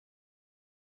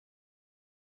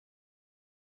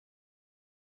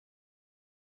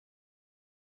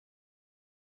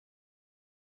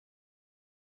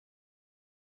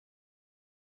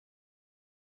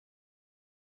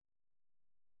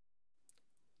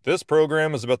This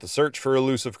program is about the search for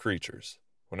elusive creatures.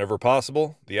 Whenever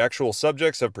possible, the actual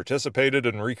subjects have participated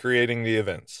in recreating the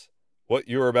events. What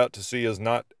you are about to see is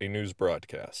not a news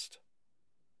broadcast.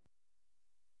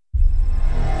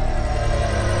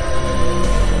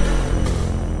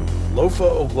 Lofa,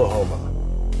 Oklahoma,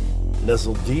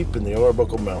 nestled deep in the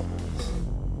Arbuckle Mountains.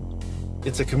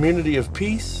 It's a community of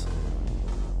peace,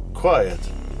 quiet,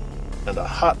 and a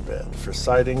hotbed for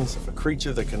sightings of a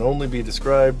creature that can only be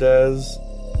described as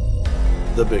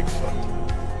the Bigfoot.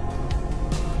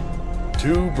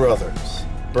 Two brothers,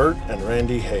 Bert and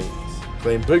Randy Hayes,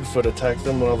 claim Bigfoot attacked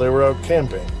them while they were out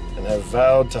camping and have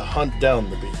vowed to hunt down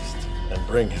the beast and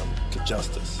bring him to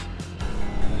justice.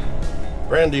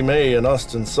 Randy May and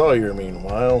Austin Sawyer,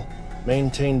 meanwhile,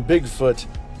 maintain Bigfoot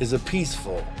is a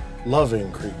peaceful,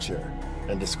 loving creature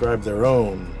and describe their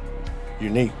own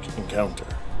unique encounter.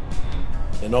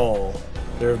 In all,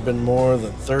 there have been more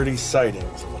than 30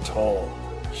 sightings of a tall,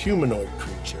 humanoid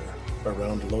creature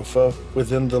around Lofa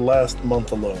within the last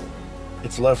month alone.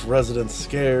 It's left residents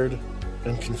scared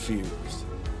and confused,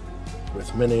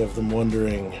 with many of them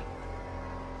wondering.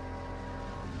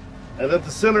 And at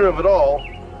the center of it all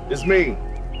is me,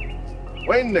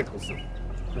 Wayne Nicholson,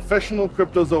 professional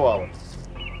cryptozoologist.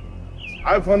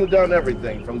 I've hunted down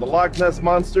everything from the Loch Ness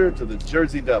Monster to the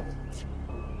Jersey Devil.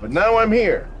 But now I'm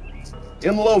here,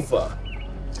 in Lofa,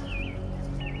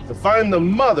 to find the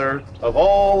mother of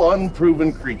all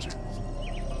unproven creatures.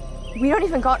 We don't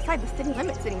even go outside the city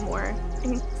limits anymore. I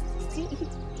mean, see,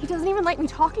 he doesn't even like me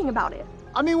talking about it.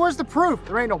 I mean, where's the proof?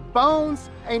 There ain't no bones,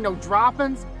 ain't no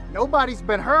droppings, nobody's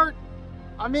been hurt.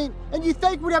 I mean, and you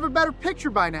think we'd have a better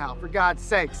picture by now, for God's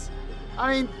sakes.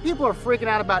 I mean, people are freaking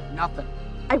out about nothing.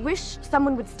 I wish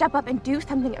someone would step up and do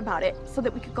something about it so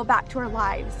that we could go back to our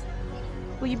lives.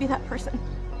 Will you be that person?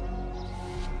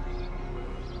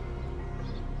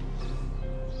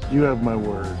 You have my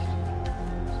word.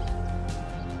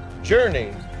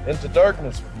 Journey into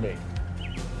darkness with me,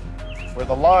 where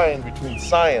the line between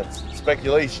science and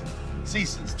speculation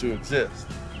ceases to exist,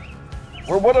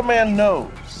 where what a man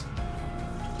knows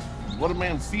and what a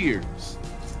man fears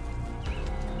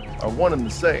are one and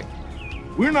the same.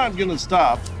 We're not gonna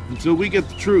stop until we get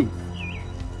the truth.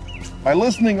 By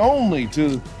listening only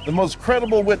to the most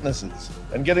credible witnesses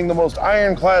and getting the most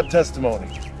ironclad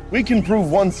testimony, we can prove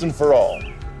once and for all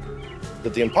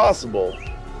that the impossible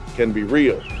can be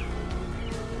real.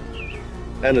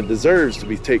 And it deserves to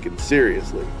be taken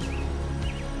seriously.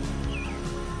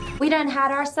 We done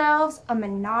had ourselves a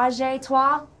menage a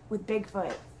trois with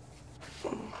Bigfoot.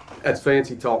 That's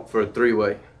fancy talk for a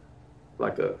three-way,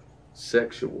 like a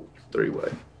sexual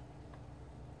three-way.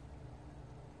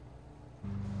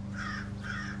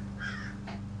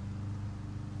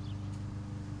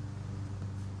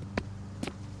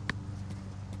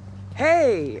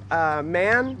 Hey,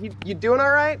 man, you doing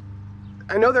all right?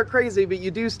 I know they're crazy, but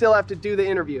you do still have to do the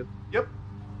interview. Yep,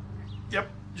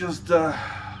 just,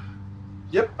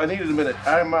 yep, I needed a minute.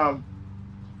 I'm,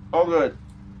 all good.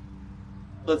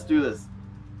 Let's do this.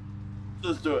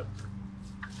 Let's do it.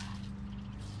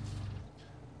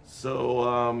 So,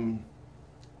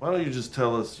 why don't you just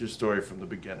tell us your story from the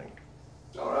beginning?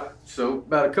 All right. So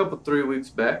about 3 weeks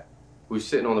back, we were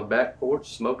sitting on the back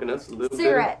porch smoking us a little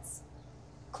Cigarettes.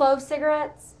 Clove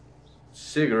cigarettes.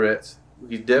 Cigarettes.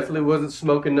 He definitely wasn't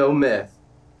smoking no meth.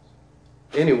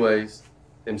 Anyways,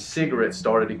 them cigarettes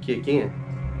started to kick in.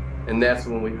 And that's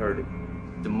when we heard it.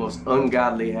 The most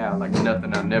ungodly howl, like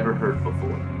nothing I never heard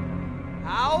before.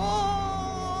 Howl!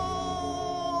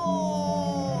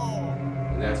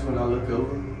 And that's when I look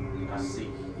over and I see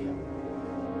him.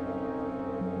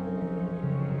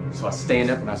 So I stand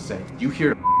up and I say, "You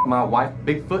here to my wife,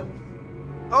 Bigfoot?"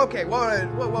 Okay, whoa,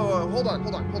 hold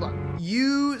on.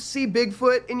 You see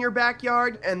Bigfoot in your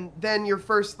backyard, and then your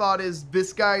first thought is,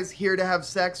 this guy's here to have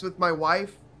sex with my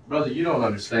wife? Brother, you don't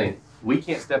understand. We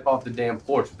can't step off the damn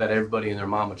porch without everybody and their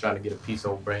mama trying to get a piece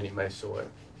of old brandy mace soil.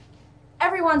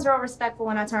 Everyone's real respectful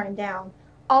when I turn him down.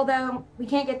 Although, we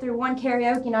can't get through one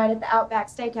karaoke night at the Outback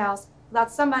Steakhouse without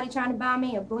somebody trying to buy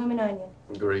me a bloomin' onion.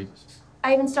 Agreed.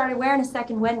 I even started wearing a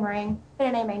second wedding ring, but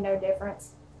it ain't made no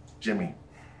difference. Jimmy,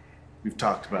 we've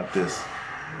talked about this.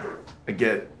 I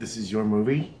get this is your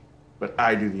movie, but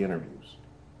I do the interviews.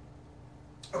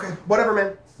 Okay, whatever,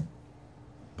 man.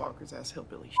 Bonkers ass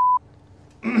hillbilly.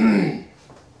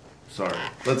 Sorry,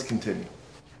 let's continue.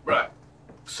 Right.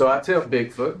 So I tell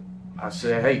Bigfoot, I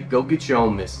say, "Hey, go get your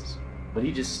own missus." But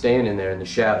he just standing there in the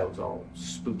shadows, all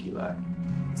spooky-like.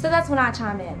 So that's when I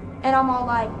chime in, and I'm all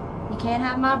like, "You can't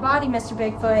have my body, Mr.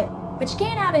 Bigfoot, but you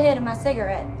can have a hit of my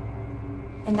cigarette."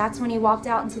 And that's when he walked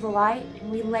out into the light,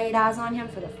 and we laid eyes on him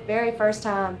for the very first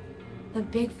time. the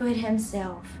Bigfoot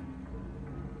himself.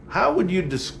 How would you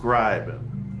describe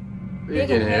him? Big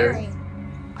and hairy.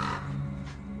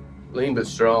 Lean but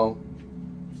strong.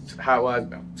 Height wise,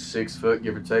 about 6 foot,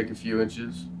 give or take a few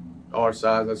inches. Our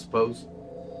size, I suppose.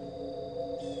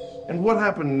 And what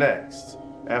happened next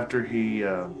after he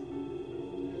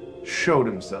showed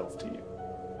himself to you?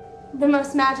 The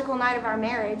most magical night of our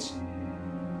marriage.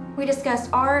 We discussed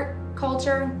art,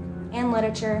 culture, and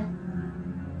literature.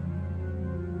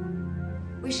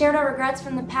 We shared our regrets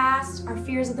from the past, our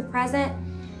fears of the present,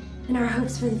 and our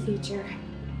hopes for the future.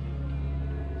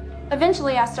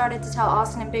 Eventually, I started to tell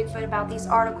Austin and Bigfoot about these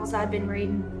articles I'd been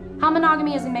reading. How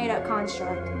monogamy is a made-up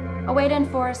construct, a way to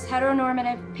enforce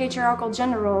heteronormative, patriarchal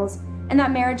gender roles, and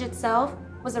that marriage itself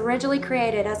was originally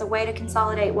created as a way to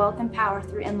consolidate wealth and power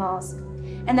through in-laws,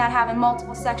 and that having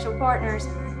multiple sexual partners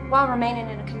while remaining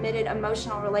in a committed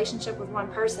emotional relationship with one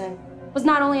person was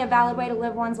not only a valid way to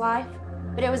live one's life,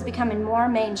 but it was becoming more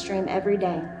mainstream every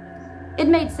day. It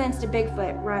made sense to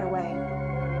Bigfoot right away.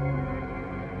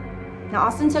 Now,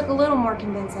 Austin took a little more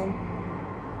convincing,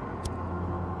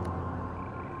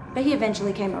 but he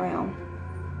eventually came around.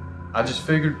 I just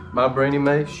figured my brainy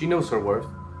May, she knows her worth.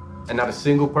 And not a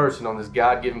single person on this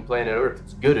God-given planet Earth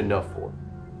is good enough for her,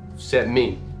 except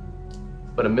me.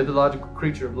 But a mythological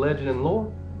creature of legend and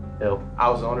lore? Hell, I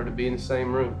was honored to be in the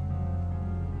same room.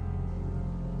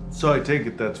 So I take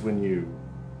it that's when you...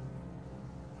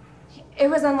 It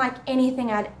was unlike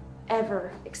anything I'd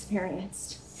ever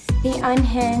experienced. The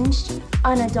unhinged,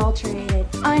 unadulterated,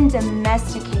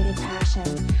 undomesticated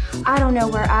passion. I don't know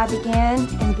where I began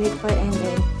and Bigfoot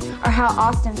ended, or how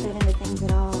Austin fit into things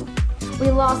at all. We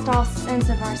lost all sense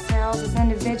of ourselves as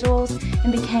individuals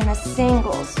and became a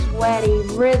single, sweaty,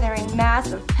 writhing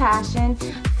mass of passion,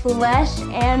 flesh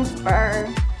and fur.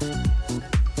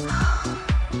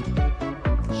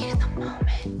 Heat of the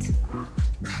moment.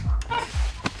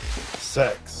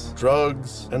 Sex,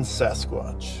 drugs, and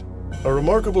Sasquatch. A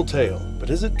remarkable tale, but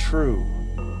is it true?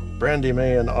 Brandy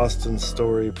Mae and Austin's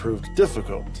story proved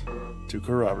difficult to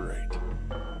corroborate.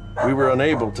 We were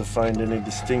unable to find any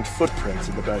distinct footprints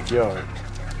in the backyard,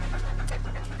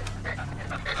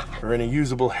 or any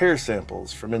usable hair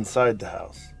samples from inside the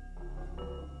house.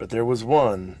 But there was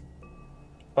one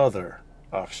other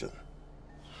option.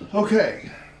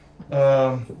 Okay,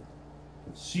 so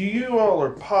you all are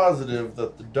positive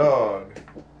that the dog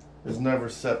has never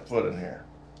set foot in here?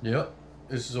 Yep.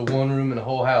 This is a one room in the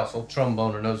whole house. Old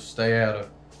tromboner knows to stay out of.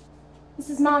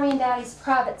 This is Mommy and Daddy's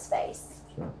private space.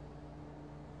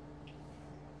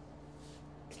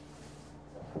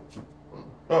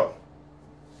 Oh.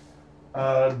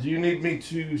 Do you need me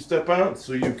to step out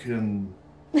so you can...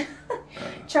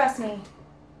 Trust me,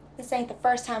 this ain't the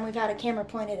first time we've had a camera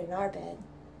pointed at our bed.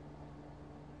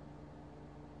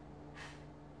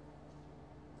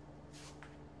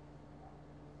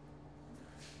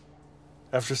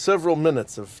 After several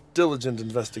minutes of diligent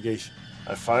investigation,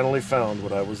 I finally found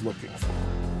what I was looking for.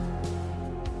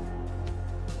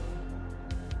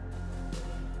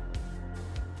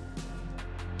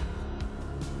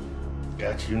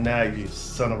 Got you now, you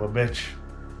son of a bitch.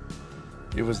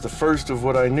 It was the first of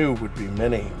what I knew would be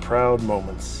many proud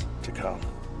moments to come.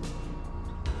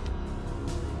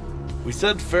 We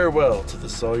said farewell to the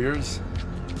Sawyers.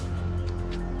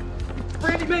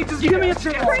 Brandy Mae, just give me a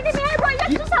chance! Brandy Mae, right?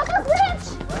 That's just how this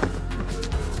bitch!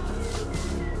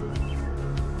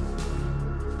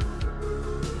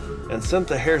 And sent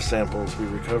the hair samples we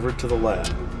recovered to the lab.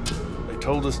 They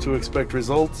told us to expect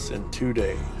results in 2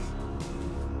 days.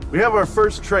 We have our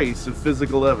first trace of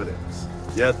physical evidence,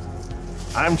 yet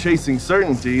I'm chasing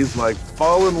certainties like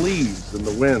fallen leaves in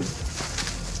the wind.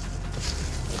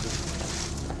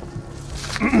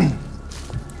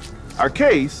 Our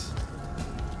case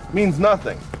means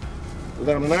nothing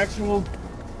without an actual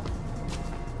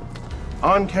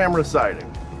on-camera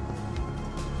sighting.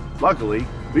 Luckily,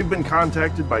 we've been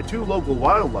contacted by 2 local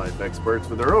wildlife experts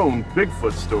with their own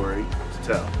Bigfoot story to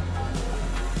tell.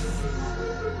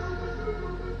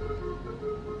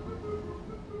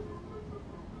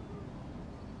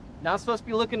 Now I'm supposed to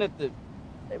be looking at the...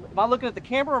 Am I looking at the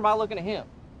camera or am I looking at him?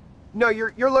 No,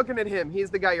 you're looking at him. He's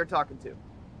the guy you're talking to.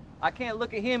 I can't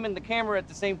look at him and the camera at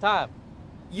the same time.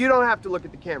 You don't have to look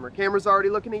at the camera. Camera's already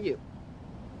looking at you.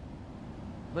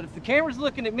 But if the camera's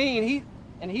looking at me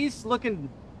and he's looking...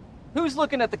 Who's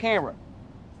looking at the camera?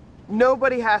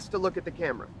 Nobody has to look at the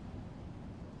camera.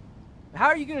 How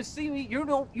are you going to see me? You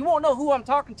won't know who I'm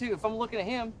talking to if I'm looking at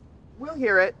him. We'll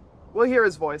hear it. We'll hear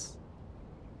his voice.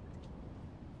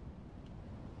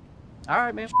 All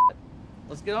right, man.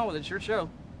 Let's get on with it. It's your show.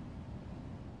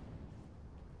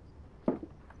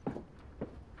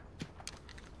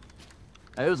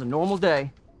 It was a normal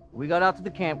day. We got out to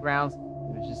the campgrounds.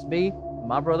 It was just me and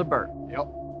my brother Bert. Yep.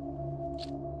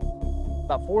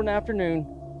 About 4 in the afternoon,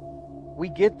 we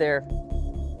get there.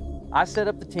 I set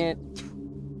up the tent.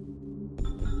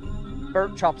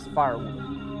 Bert chops the firewood.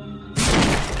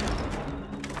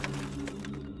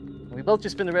 We both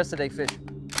just spend the rest of the day fishing.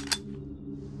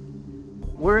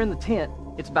 We're in the tent.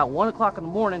 It's about 1 o'clock in the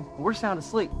morning, and we're sound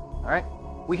asleep, all right?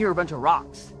 We hear a bunch of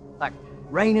rocks, like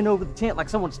raining over the tent, like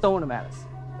someone's throwing them at us.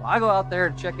 Well, I go out there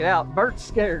to check it out. Bert's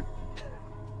scared.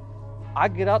 I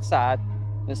get outside,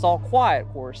 and it's all quiet,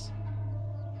 of course.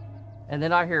 And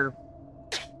then I hear,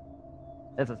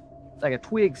 like a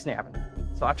twig snapping.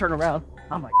 So I turn around,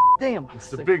 I'm like, damn.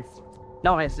 It's a Bigfoot.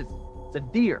 No, it's a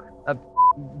deer, a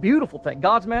beautiful thing,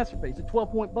 God's masterpiece, a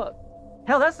 12-point buck.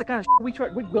 Hell, that's the kind of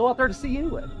shit we go out there to see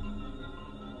anyway.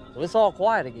 So it's all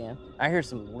quiet again. I hear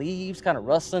some leaves kind of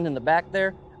rustling in the back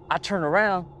there. I turn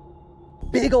around,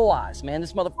 big ol' eyes, man.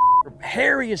 This motherfucker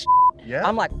hairy as shit. Yeah?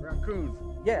 I'm like, Raccoon.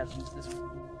 yeah, this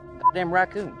goddamn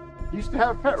raccoon. You used to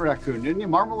have a pet raccoon, didn't you?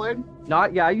 Marmalade? No,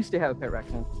 yeah, I used to have a pet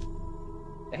raccoon.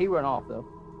 Yeah, he ran off though.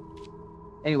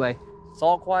 Anyway, it's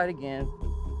all quiet again.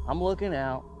 I'm looking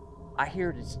out. I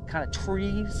hear this kind of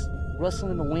trees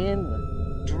rustling in the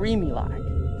wind, dreamy like.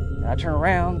 And I turn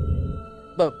around,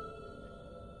 boom.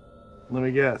 Let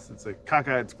me guess, it's a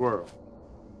cockeyed squirrel.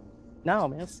 No,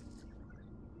 man,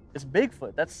 it's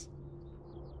Bigfoot. That's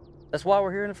why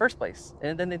we're here in the first place.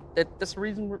 And then that's the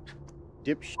reason we're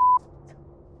Dipshit.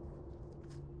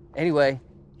 Anyway,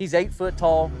 he's 8 foot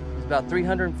tall. He's about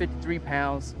 353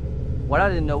 pounds. What I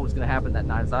didn't know was going to happen that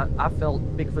night is I felt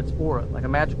Bigfoot's aura, like a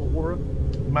magical aura.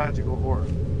 Magical aura.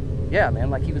 Yeah, man,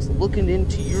 like he was looking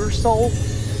into your soul.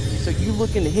 So you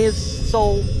look into his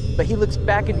soul, but he looks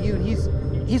back into you, and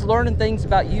he's learning things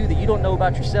about you that you don't know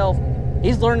about yourself.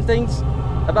 He's learning things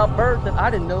about Bert that I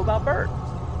didn't know about Bert.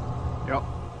 Yep.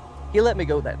 He let me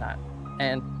go that night.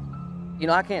 And, you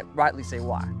know, I can't rightly say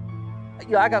why. You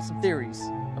know, I got some theories,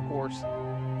 of course.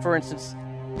 For instance,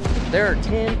 there are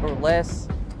 10 or less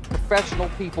professional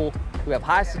people who have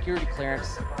high security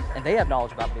clearance, and they have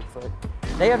knowledge about Bigfoot.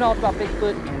 They have knowledge about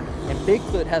Bigfoot, and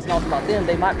Bigfoot has knowledge about them.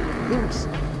 They might be in cahoots.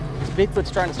 Bigfoot's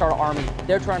trying to start an army.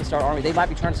 They're trying to start an army. They might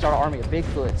be trying to start an army of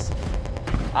Bigfoots.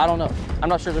 I don't know. I'm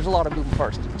not sure. There's a lot of moving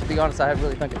parts. To be honest, I haven't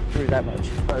really think it through that much.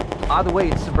 But either way,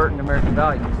 it's subverting American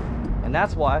values. And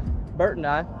that's why Bert and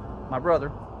I, my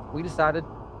brother, we decided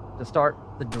to start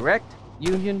the direct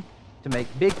union to make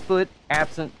Bigfoot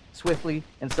absent swiftly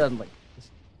and suddenly. It's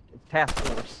a task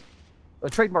force. A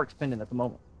trademark's pending at the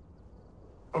moment.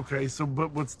 Okay, so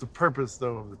but what's the purpose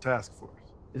though of the task force?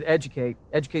 Is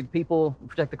educate people,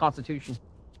 protect the Constitution,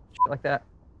 shit like that.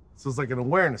 So it's like an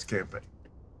awareness campaign.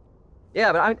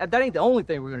 Yeah, but that ain't the only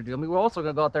thing we're gonna do. I mean, we're also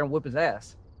gonna go out there and whip his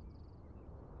ass.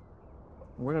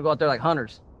 We're gonna go out there like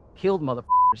hunters, kill the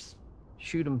motherfuckers,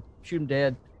 shoot him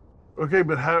dead. Okay,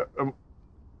 but how?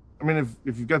 I mean,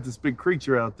 if you've got this big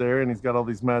creature out there and he's got all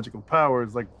these magical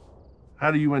powers, like, how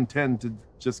do you intend to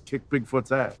just kick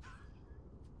Bigfoot's ass?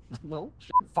 Well,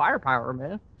 firepower,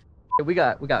 man. We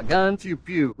got guns. Pew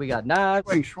pew. We got knives.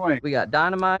 Swing swing. We got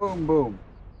dynamite. Boom boom.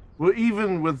 Well,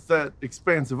 even with that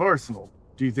expansive arsenal,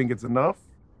 do you think it's enough?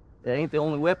 It ain't the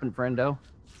only weapon, friendo.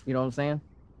 You know what I'm saying?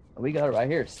 We got it right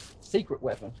here. Secret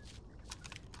weapon.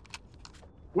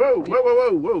 Whoa, whoa, whoa,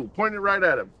 whoa, whoa. Point it right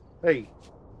at him. Hey.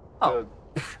 Oh,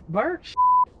 Bert.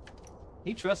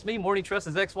 He trusts me more than he trusts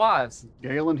his ex-wives.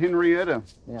 Gail and Henrietta.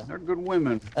 Yeah. They're good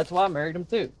women. That's why I married them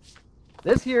too.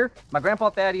 This here, my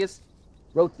grandpa Thaddeus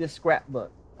wrote this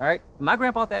scrapbook. All right? My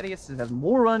grandpa Thaddeus has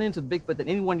more run-ins with Bigfoot than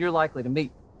anyone you're likely to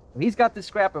meet. He's got this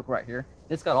scrapbook right here.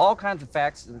 It's got all kinds of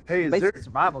facts. Hey, is basically there a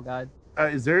survival guide.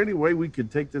 Is there any way we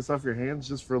could take this off your hands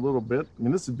just for a little bit? I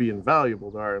mean, this would be invaluable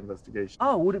to our investigation.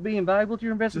 Oh, would it be invaluable to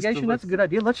your investigation? to That's a good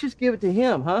idea. Let's just give it to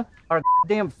him, huh? Our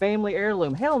damn family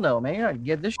heirloom. Hell no, man. You're not gonna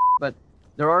get this shit. But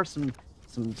there are some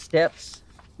steps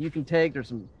you can take. There's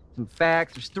some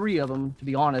facts. There's 3 of them, to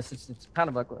be honest. It's kind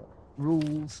of like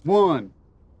rules.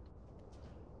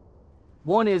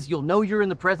 One is you'll know you're in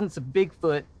the presence of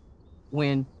Bigfoot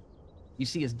when you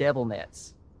see his devil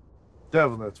nets.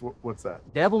 Devil nets, what's that?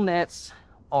 Devil nets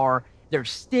are, they're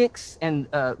sticks and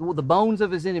the bones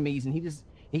of his enemies, and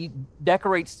he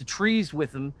decorates the trees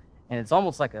with them, and it's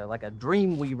almost like a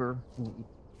dream weaver.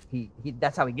 He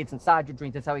that's how he gets inside your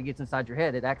dreams. That's how he gets inside your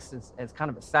head. It acts as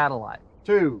kind of a satellite.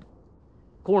 2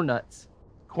 Corn nuts.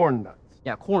 Corn nuts.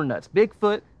 Yeah, corn nuts.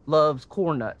 Bigfoot loves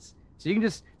corn nuts. So you can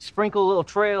just sprinkle a little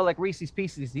trail like Reese's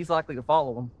Pieces. He's likely to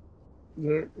follow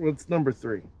them. What's number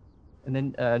 3? And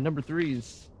then number 3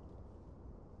 is,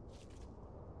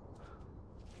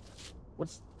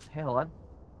 what's hell?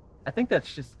 I think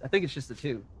it's just the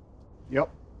 2. Yep.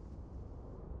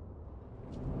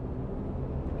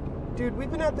 Dude, we've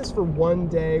been at this for one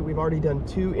day. We've already done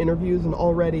 2 interviews, and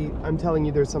already I'm telling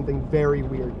you there's something very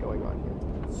weird going on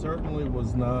here. Certainly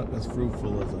was not as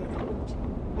fruitful as I hoped.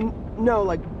 No,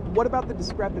 like, what about the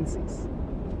discrepancies?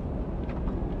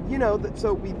 You know,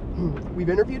 so we've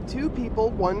interviewed 2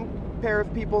 people. One pair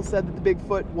of people said that the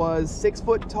Bigfoot was 6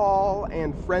 foot tall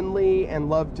and friendly and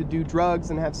loved to do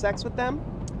drugs and have sex with them.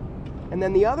 And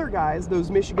then the other guys,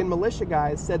 those Michigan militia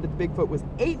guys, said that the Bigfoot was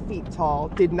 8 feet tall,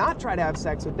 did not try to have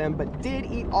sex with them, but did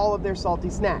eat all of their salty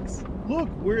snacks. Look,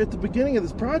 we're at the beginning of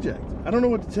this project. I don't know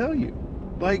what to tell you.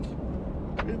 Like,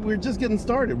 we're just getting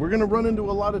started. We're gonna run into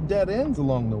a lot of dead ends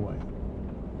along the way.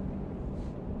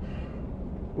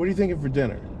 What are you thinking for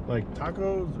dinner? Like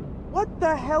tacos? What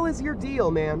the hell is your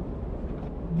deal, man?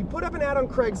 You put up an ad on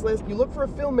Craigslist, you look for a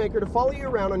filmmaker to follow you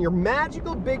around on your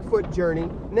magical Bigfoot journey,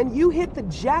 and then you hit the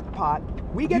jackpot.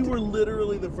 You were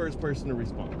literally the first person to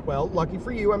respond. Well, lucky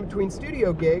for you, I'm between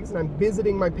studio gigs, and I'm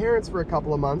visiting my parents for a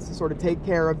couple of months to sort of take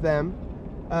care of them.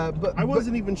 But I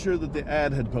wasn't even sure that the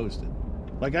ad had posted.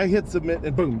 Like, I hit submit,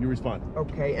 and boom, you responded.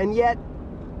 Okay, and yet,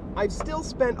 I've still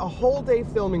spent a whole day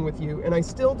filming with you, and I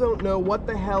still don't know what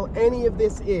the hell any of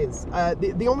this is.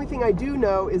 The only thing I do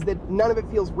know is that none of it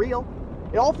feels real.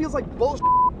 It all feels like bullshit.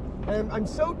 And I'm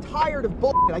so tired of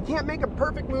bullshit. I can't make a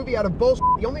perfect movie out of bullshit.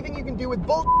 The only thing you can do with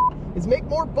bullshit is make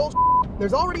more bullshit.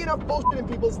 There's already enough bullshit in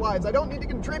people's lives. I don't need to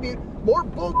contribute more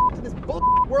bullshit to this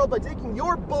bullshit world by taking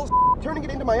your bullshit, turning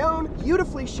it into my own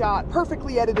beautifully shot,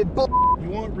 perfectly edited bullshit. You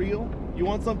want real? You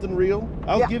want something real?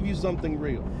 I'll give you something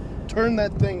real. Turn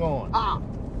that thing on. Ah,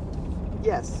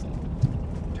 yes.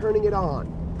 Turning it on.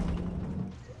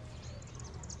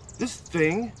 This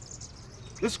thing,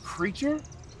 this creature,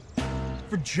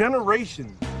 for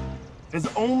generations, has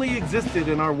only existed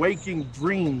in our waking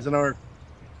dreams and our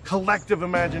collective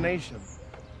imagination.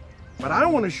 But I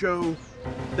want to show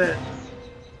that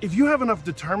if you have enough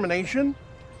determination,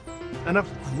 enough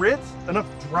grit, enough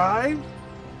drive,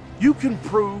 you can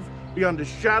prove beyond a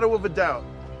shadow of a doubt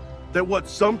that what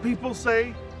some people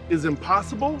say is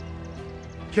impossible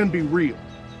can be real.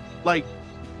 Like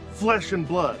flesh and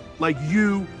blood, like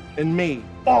you and me.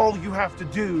 All you have to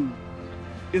do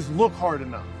is look hard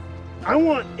enough. I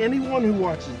want anyone who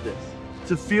watches this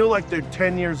to feel like they're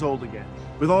 10 years old again,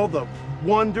 with all the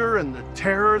wonder and the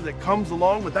terror that comes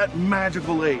along with that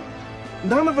magical age.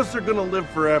 None of us are gonna live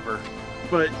forever,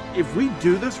 but if we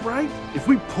do this right, if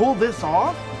we pull this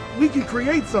off, we can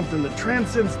create something that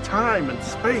transcends time and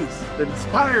space, that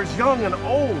inspires young and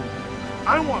old.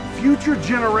 I want future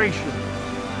generations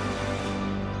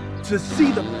to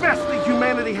see the best that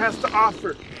humanity has to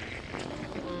offer.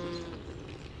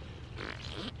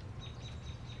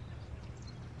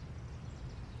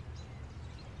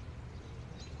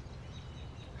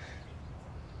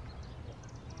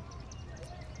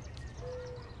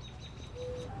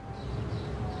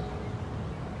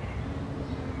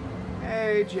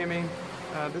 Hey, Jimmy.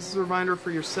 This is a reminder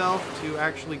for yourself to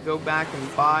actually go back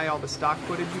and buy all the stock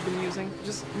footage you've been using.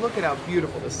 Just look at how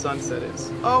beautiful the sunset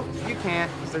is. Oh, you can't,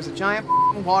 because there's a giant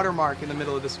watermark in the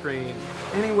middle of the screen.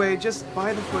 Anyway, just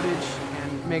buy the footage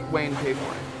and make Wayne pay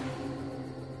for it.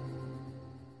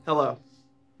 Hello.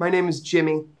 My name is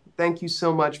Jimmy. Thank you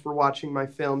so much for watching my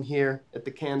film here at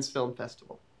the Cannes Film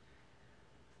Festival.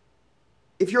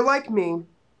 If you're like me,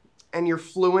 and you're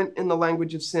fluent in the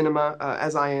language of cinema,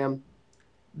 as I am,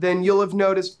 then you'll have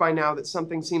noticed by now that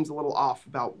something seems a little off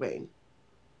about Wayne.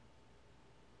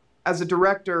 As a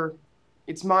director,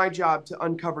 it's my job to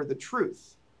uncover the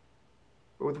truth.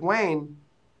 But with Wayne,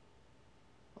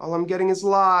 all I'm getting is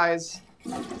lies.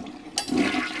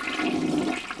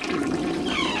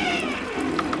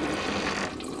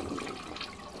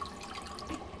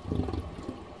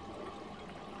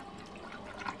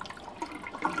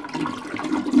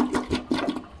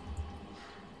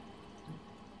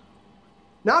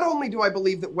 Not only do I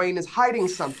believe that Wayne is hiding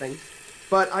something,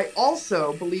 but I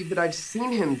also believe that I've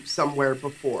seen him somewhere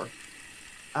before.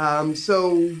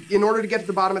 So in order to get to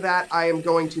the bottom of that, I am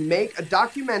going to make a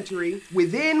documentary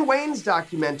within Wayne's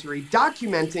documentary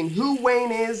documenting who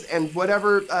Wayne is and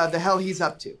whatever the hell he's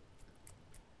up to.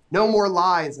 No more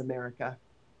lies, America.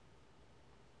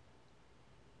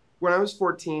 When I was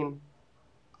 14,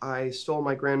 I stole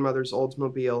my grandmother's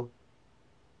Oldsmobile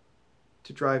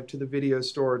to drive to the video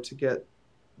store to get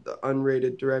the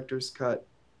unrated director's cut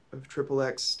of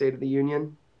XXX State of the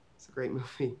Union. It's a great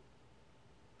movie.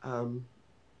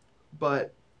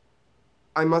 But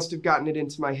I must have gotten it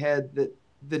into my head that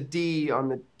the D on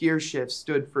the gear shift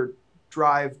stood for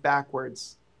drive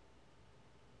backwards,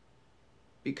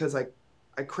 because I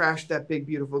crashed that big,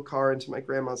 beautiful car into my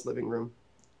grandma's living room.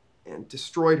 and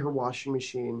destroyed her washing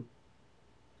machine.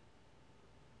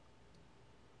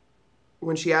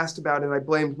 When she asked about it, I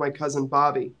blamed my cousin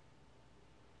Bobby.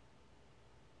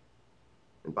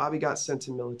 And Bobby got sent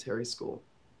to military school.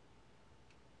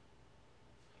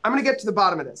 I'm gonna get to the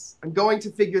bottom of this. I'm going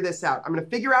to figure this out. I'm gonna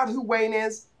figure out who Wayne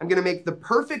is. I'm gonna make the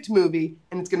perfect movie,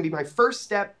 and it's gonna be my first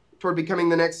step toward becoming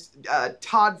the next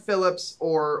Todd Phillips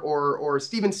or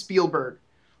Steven Spielberg,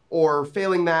 or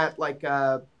failing that, like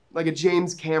a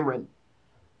James Cameron,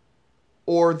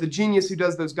 or the genius who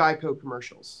does those Geico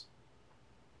commercials.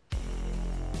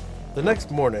 The next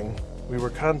morning, we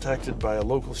were contacted by a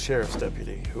local sheriff's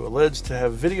deputy who alleged to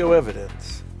have video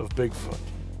evidence of Bigfoot.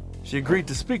 She agreed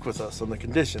to speak with us on the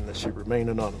condition that she remain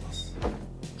anonymous.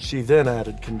 She then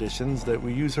added conditions that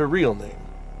we use her real name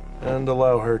and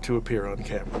allow her to appear on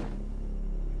camera.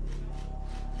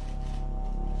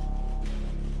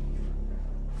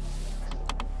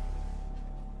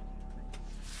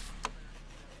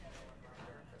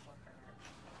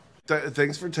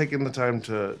 Thanks for taking the time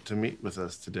to meet with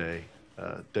us today,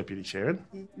 Deputy Sharon.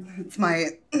 It's my...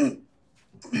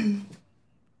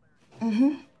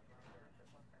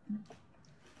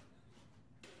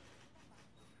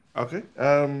 Okay.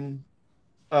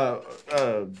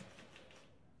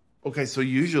 Okay, so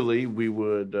usually we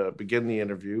would begin the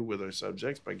interview with our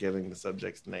subjects by getting the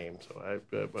subject's name. So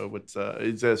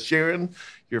is Sharon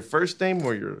your first name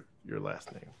or your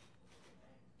last name?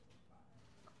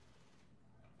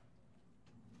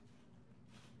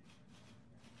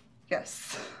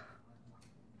 Yes.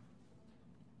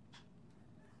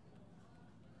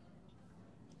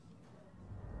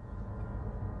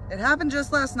 It happened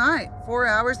just last night, 4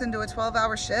 hours into a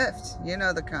 12-hour shift. You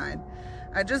know the kind.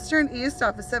 I just turned east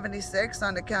off of 76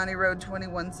 onto County Road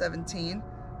 2117.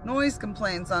 Noise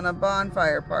complaints on a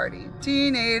bonfire party.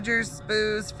 Teenagers,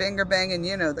 spoos, finger banging,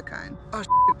 you know the kind. Oh,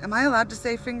 shit. Am I allowed to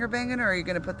say finger banging, or are you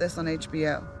gonna put this on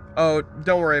HBO? Oh,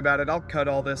 don't worry about it. I'll cut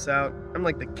all this out. I'm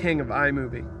like the king of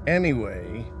iMovie.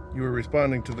 Anyway, you were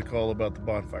responding to the call about the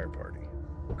bonfire party.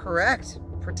 Correct.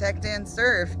 Protect and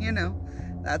serve, you know.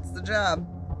 That's the job.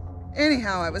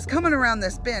 Anyhow, I was coming around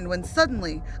this bend when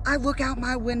suddenly I look out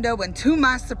my window and to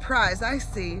my surprise, I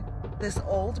see this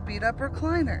old beat-up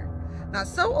recliner. Not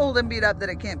so old and beat up that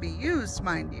it can't be used,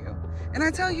 mind you. And I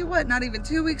tell you what, not even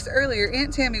 2 weeks earlier,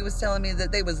 Aunt Tammy was telling me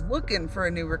that they was looking for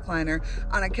a new recliner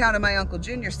on account of my Uncle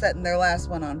Junior setting their last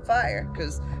one on fire,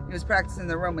 because he was practicing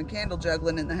the Roman candle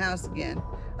juggling in the house again.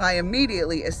 I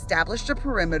immediately established a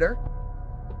perimeter.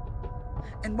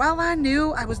 And while I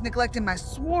knew I was neglecting my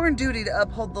sworn duty to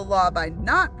uphold the law by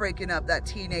not breaking up that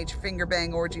teenage finger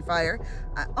bang orgy fire,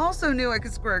 I also knew I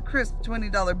could square a crisp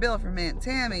 $20 bill from Aunt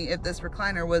Tammy if this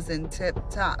recliner was in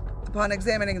tip-top. Upon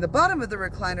examining the bottom of the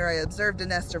recliner, I observed a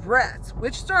nest of rats,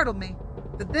 which startled me,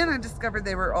 but then I discovered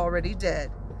they were already dead,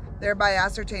 thereby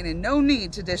ascertaining no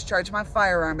need to discharge my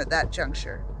firearm at that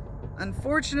juncture.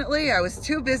 Unfortunately, I was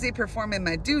too busy performing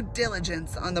my due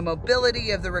diligence on the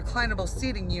mobility of the reclinable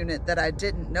seating unit that I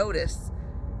didn't notice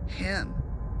him.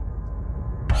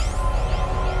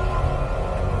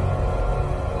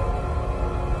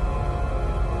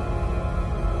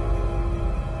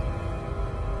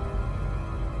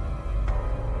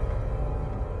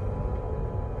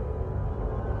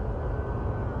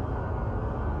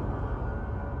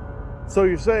 So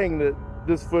you're saying that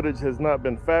this footage has not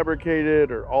been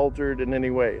fabricated or altered in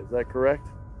any way, is that correct?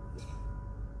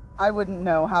 I wouldn't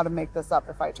know how to make this up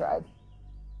if I tried.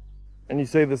 And you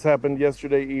say this happened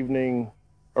yesterday evening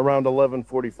around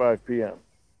 11:45 p.m.?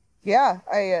 Yeah,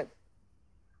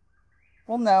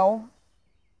 well, no.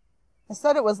 I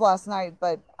said it was last night,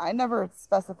 but I never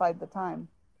specified the time.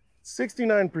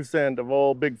 69% of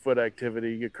all Bigfoot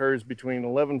activity occurs between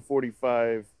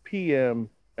 11:45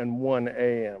 p.m. and 1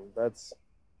 a.m. That's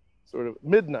sort of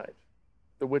midnight,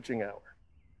 the witching hour.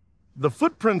 The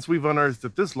footprints we've unearthed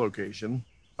at this location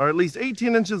are at least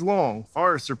 18 inches long,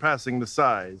 far surpassing the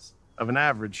size of an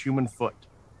average human foot.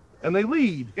 And they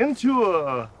lead into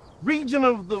a region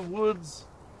of the woods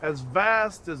as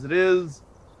vast as it is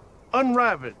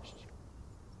unravaged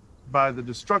by the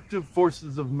destructive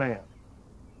forces of man.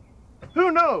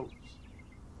 Who knows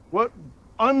what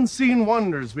unseen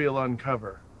wonders we'll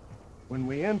uncover when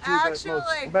we enter that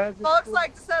most magic... folks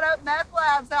like to set up meth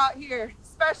labs out here,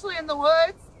 especially in the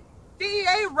woods.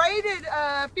 DEA raided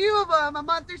a few of them a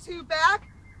month or two back.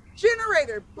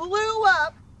 Generator blew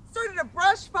up, started a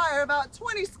brush fire about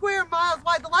 20 square miles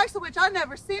wide, the likes of which I'd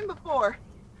never seen before.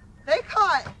 They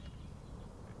caught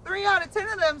 3 out of 10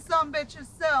 of them sumbitches,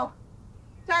 so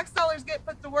tax dollars get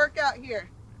put to work out here.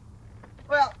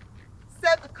 Well,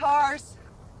 set the cars.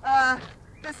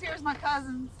 This here's my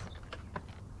cousin's.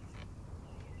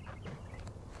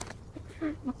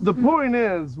 The point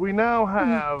is, we now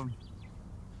have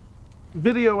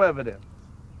video evidence,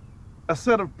 a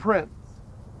set of prints,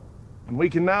 and we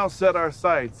can now set our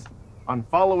sights on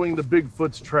following the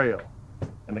Bigfoot's trail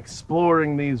and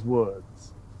exploring these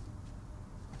woods.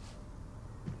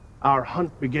 Our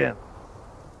hunt begins.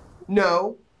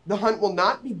 No, the hunt will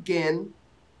not begin.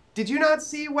 Did you not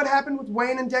see what happened with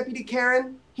Wayne and Deputy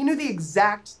Karen? He knew the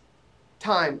exact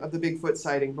time of the Bigfoot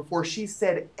sighting before she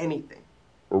said anything.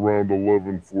 Around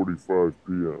 11:45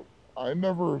 p.m. I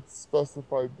never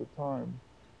specified the time.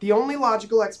 The only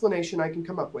logical explanation I can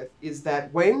come up with is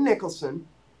that Wayne Nicholson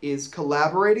is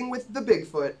collaborating with the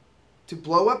Bigfoot to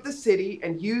blow up the city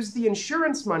and use the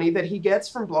insurance money that he gets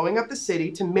from blowing up the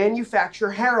city to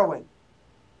manufacture heroin.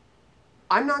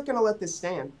 I'm not going to let this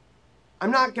stand.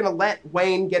 I'm not going to let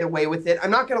Wayne get away with it.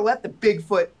 I'm not going to let the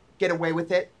Bigfoot get away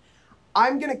with it.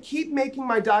 I'm going to keep making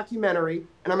my documentary,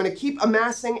 and I'm going to keep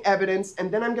amassing evidence, and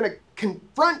then I'm going to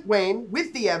confront Wayne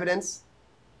with the evidence,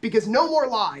 because no more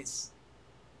lies.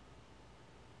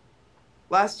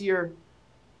 Last year,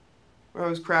 when I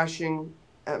was crashing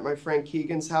at my friend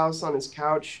Keegan's house on his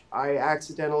couch, I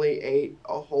accidentally ate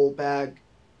a whole bag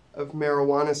of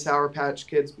marijuana Sour Patch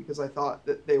Kids because I thought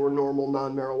that they were normal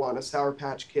non-marijuana Sour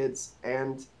Patch Kids,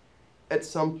 and at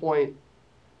some point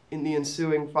in the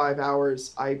ensuing 5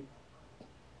 hours, I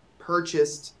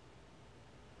purchased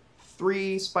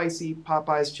 3 spicy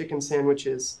Popeyes chicken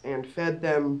sandwiches and fed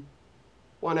them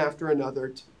one after another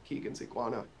to Keegan's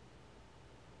iguana.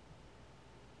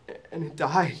 And it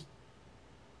died.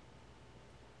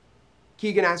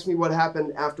 Keegan asked me what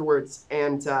happened afterwards,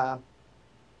 and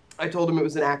I told him it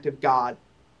was an act of God.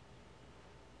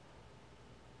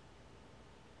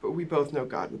 But we both know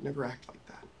God would never act like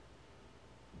that.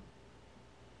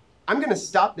 I'm gonna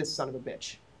stop this son of a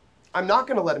bitch. I'm not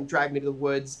gonna let him drag me to the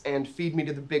woods and feed me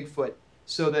to the Bigfoot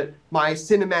so that my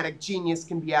cinematic genius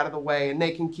can be out of the way and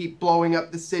they can keep blowing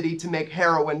up the city to make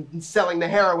heroin and selling the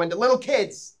heroin to little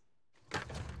kids.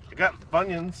 I got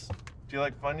Funyuns. Do you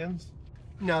like Funyuns?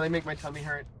 No, they make my tummy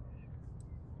hurt.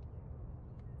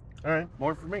 All right,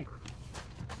 more for me.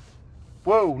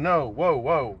 Whoa, no, whoa,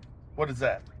 whoa. What is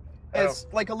that? It's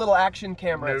like a little action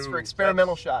camera. It's for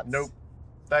experimental shots. Nope.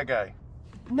 That guy.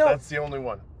 No. That's the only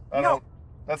one.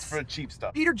 That's for cheap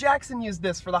stuff. Peter Jackson used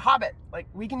this for The Hobbit. Like,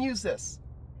 we can use this.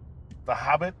 The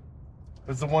Hobbit?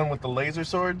 Is the one with the laser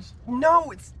swords?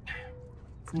 No, it's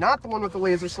not the one with the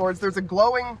laser swords. There's a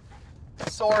glowing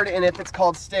sword in it that's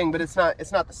called Sting, but it's not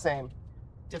the same.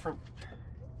 Different.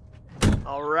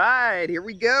 All right, here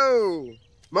we go.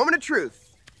 Moment of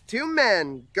truth. 2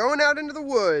 men going out into the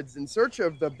woods in search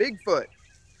of the Bigfoot.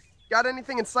 Got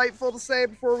anything insightful to say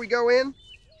before we go in?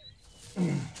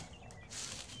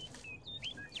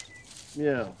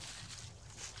 Yeah.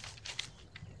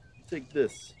 Take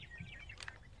this.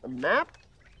 A map?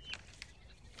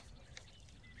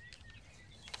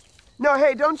 No,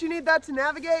 hey, don't you need that to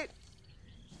navigate?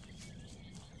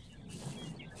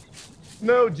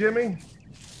 No, Jimmy.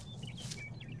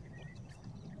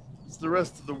 It's the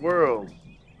rest of the world.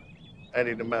 I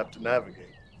need a map to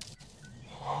navigate.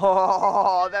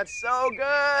 Oh, that's so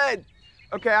good.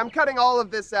 Okay, I'm cutting all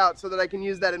of this out so that I can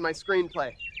use that in my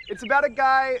screenplay. It's about a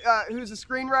guy who's a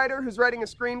screenwriter who's writing a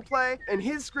screenplay, and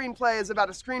his screenplay is about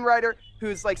a screenwriter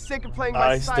who's like sick of playing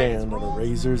by society's rules. I stand on a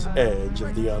razor's edge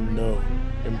of the unknown,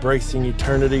 embracing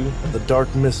eternity and the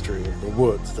dark mystery of the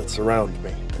woods that surround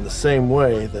me, in the same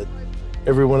way that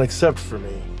everyone except for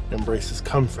me embraces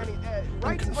comfort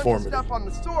and conformity. Stuff on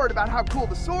the sword about how cool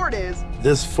the sword is.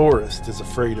 This forest is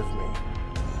afraid of me.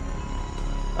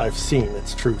 I've seen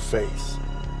its true face.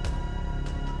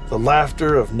 The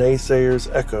laughter of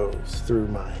naysayers echoes through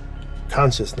my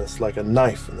consciousness like a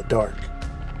knife in the dark.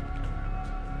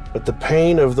 But the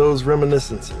pain of those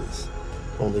reminiscences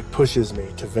only pushes me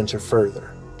to venture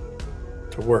further,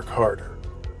 to work harder.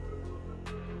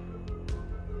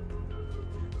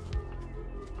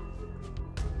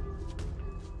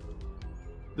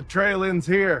 The trail ends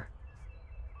here.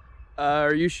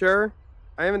 Are you sure?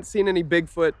 I haven't seen any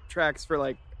Bigfoot tracks for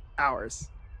like hours.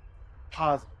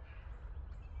 Pause.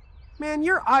 Man,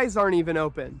 your eyes aren't even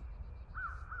open.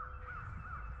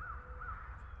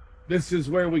 This is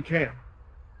where we camp.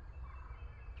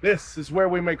 This is where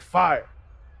we make fire.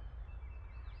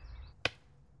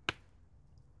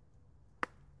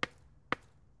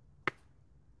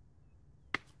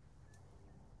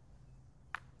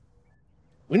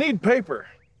 We need paper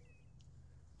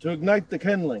to ignite the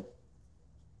kindling.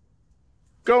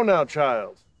 Go now,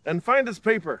 child, and find us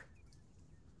paper.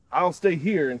 I'll stay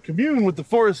here and commune with the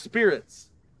forest spirits,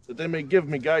 that they may give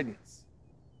me guidance.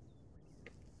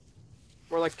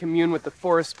 More like commune with the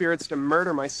forest spirits to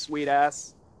murder my sweet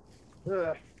ass.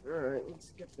 All right,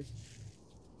 let's get this.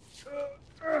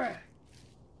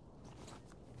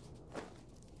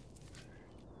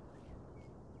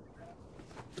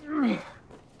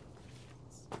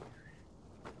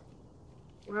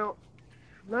 Well,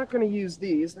 I'm not going to use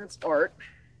these. That's art.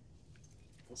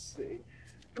 Let's see.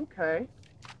 Okay.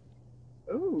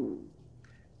 Ooh.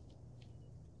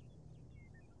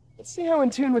 Let's see how in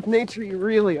tune with nature you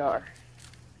really are.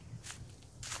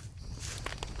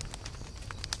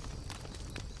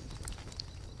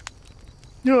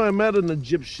 You know, I met an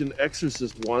Egyptian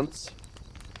exorcist once.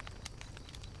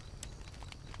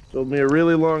 Told me a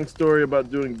really long story about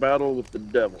doing battle with the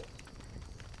devil.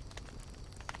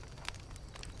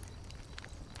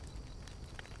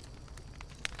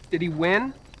 Did he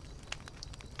win?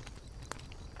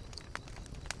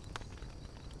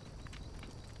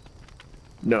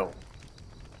 No.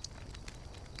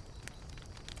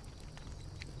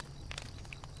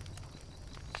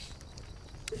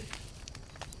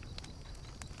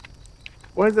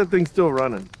 Why is that thing still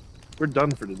running? We're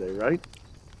done for today, right?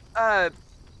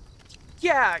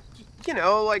 Yeah, you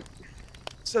know, like,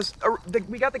 so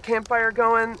we got the campfire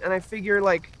going, and I figure,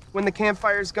 like, when the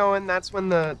campfire's going, that's when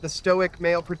the stoic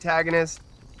male protagonist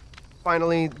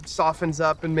finally softens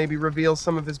up and maybe reveals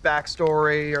some of his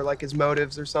backstory or, like, his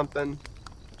motives or something,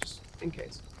 just in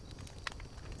case.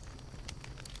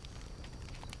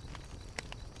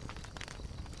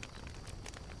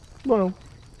 Well,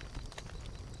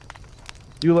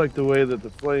 you like the way that the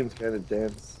flames kind of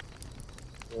dance.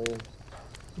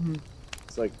 Mm-hmm.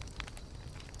 It's like,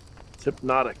 it's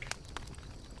hypnotic.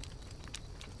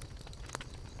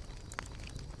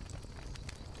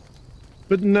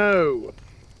 But no,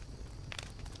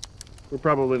 we're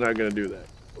probably not going to do that.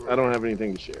 I don't have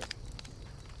anything to share.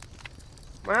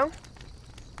 Well,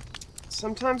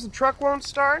 sometimes the truck won't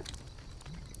start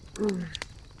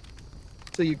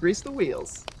till you grease the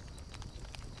wheels.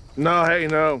 No, hey,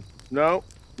 no,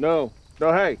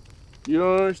 hey, you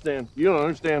don't understand. You don't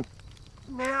understand.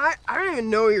 Man, I don't even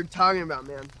know what you're talking about,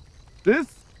 man.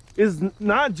 This is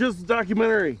not just a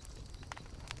documentary.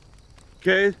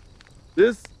 Okay?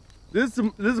 This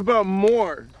is about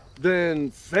more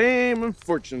than fame and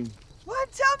fortune. What?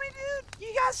 Tell me, dude.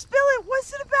 You gotta spill it.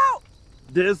 What's it about?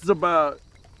 This is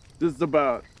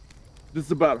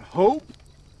about hope.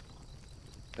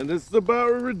 And this is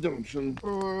about redemption.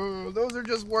 Those are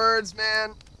just words,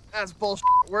 man. That's bullshit.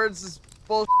 Words is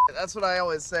bullshit. That's what I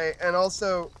always say. And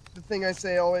also, the thing I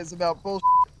say always about bullshit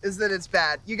is that it's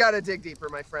bad. You gotta dig deeper,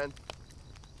 my friend.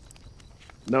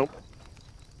 Nope.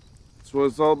 That's what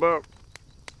it's all about.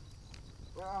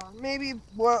 Maybe,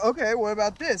 well, okay, what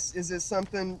about this? Is this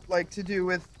something like to do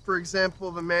with, for example,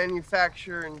 the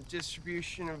manufacture and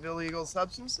distribution of illegal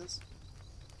substances?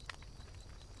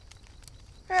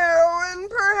 Heroin,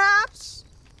 perhaps?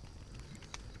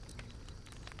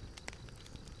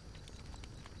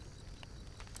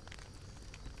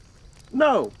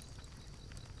 No.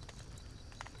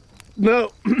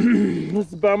 No.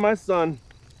 It's about my son.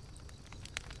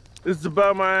 It's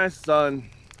about my son.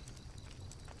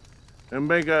 And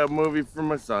make a movie for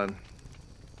my son.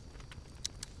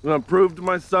 I'm gonna prove to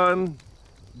my son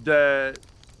that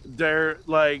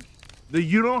that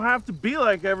you don't have to be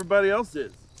like everybody else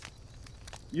is.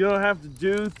 You don't have to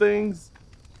do things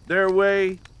their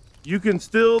way. You can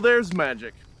still, there's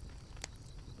magic.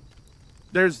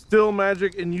 There's still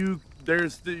magic, and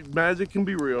magic can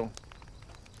be real.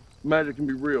 Magic can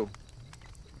be real.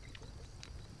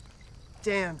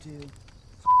 Damn, dude.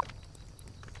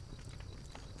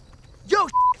 Yo,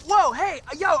 whoa, hey,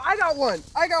 yo, I got one.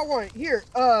 Here,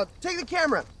 take the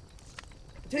camera.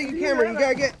 Take the camera, you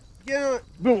gotta get on it.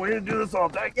 Been waiting to do this all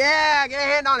day. Yeah, get a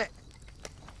hand on it.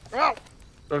 Oh.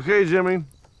 Okay, Jimmy,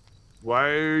 why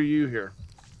are you here?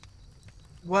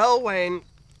 Well, Wayne,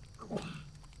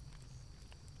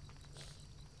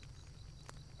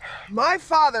 my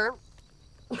father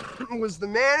was the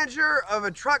manager of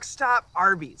a truck stop,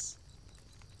 Arby's.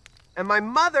 And my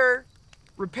mother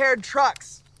repaired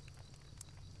trucks.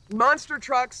 Monster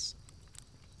trucks.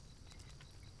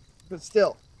 But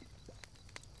still,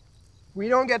 we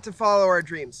don't get to follow our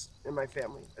dreams in my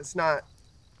family. It's not,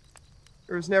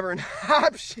 there was never an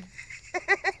option.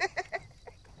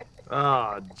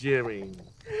 Ah, Jimmy.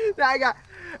 I got,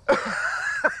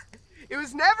 it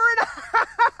was never an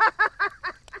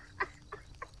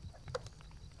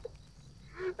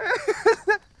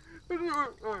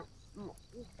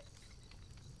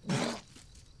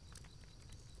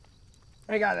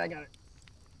I got it.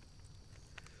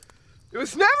 It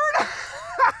was never an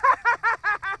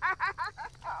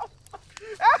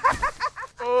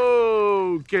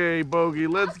Okay, Bogey,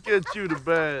 let's get you to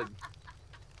bed.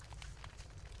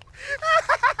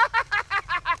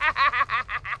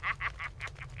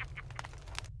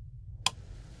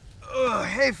 Oh,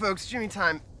 hey folks, Jimmy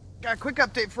time. Got a quick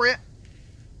update for you.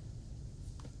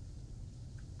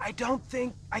 I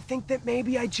think that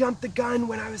maybe I jumped the gun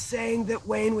when I was saying that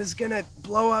Wayne was gonna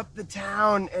blow up the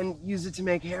town and use it to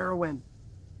make heroin.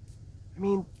 I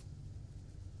mean,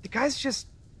 the guy's just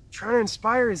trying to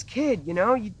inspire his kid, you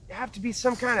know? You have to be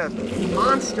some kind of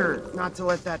monster not to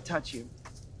let that touch you.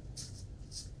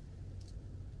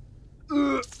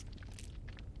 Ugh.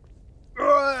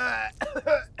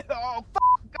 Oh,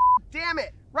 fuck, God damn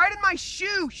it! Right in my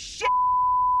shoe, shit!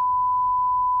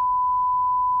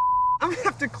 I'm gonna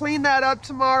have to clean that up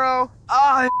tomorrow.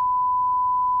 Ah,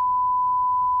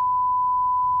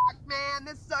 fuck, man,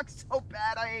 this sucks so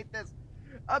bad. I hate this.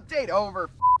 Update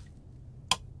over.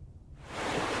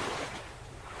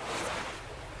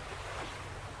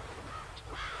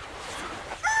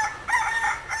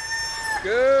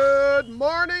 Good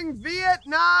morning,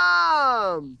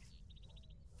 Vietnam!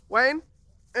 Wayne?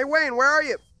 Hey, Wayne, where are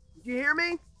you? Did you hear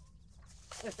me?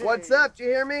 What's up? Did you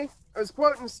hear me? I was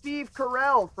quoting Steve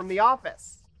Carell from The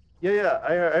Office. Yeah,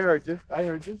 I heard you.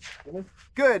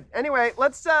 Good. Anyway,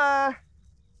 let's get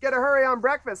a hurry on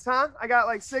breakfast, huh? I got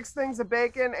like 6 things of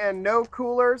bacon and no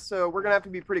cooler, so we're gonna have to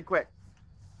be pretty quick.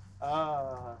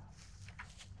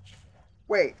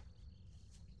 Wait.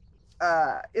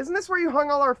 Isn't this where you hung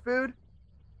all our food?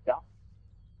 Yeah.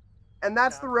 And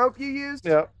that's the rope you used?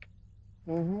 Yeah.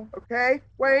 Mm-hmm. Okay.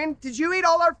 Wayne, did you eat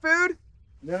all our food?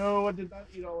 No, I did not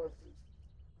eat all our food.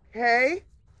 Okay.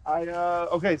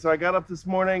 Okay, so I got up this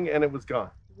morning and it was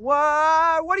gone.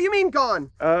 What? What do you mean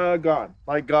gone? Gone.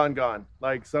 Like gone.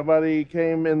 Like somebody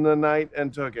came in the night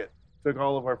and took it. Took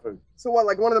all of our food. So what,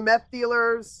 like one of the meth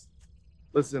dealers?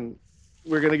 Listen,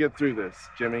 we're gonna get through this,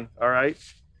 Jimmy, all right?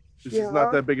 This is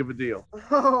not that big of a deal.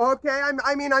 Oh, okay.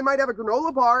 I mean, I might have a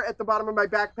granola bar at the bottom of my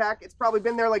backpack. It's probably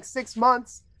been there like 6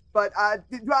 months. But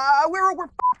we're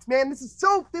fucked, man. This is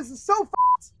so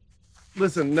fucked.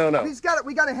 Listen, no.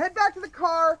 We gotta head back to the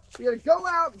car. We gotta go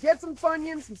out, get some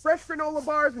Funyuns, some fresh granola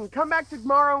bars, and come back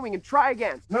tomorrow and we can try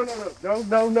again. No.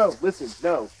 Listen,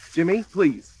 no. Jimmy,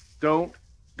 please, don't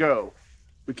go.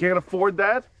 We can't afford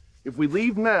that. If we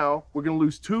leave now, we're gonna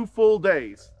lose 2 full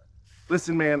days.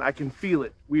 Listen, man, I can feel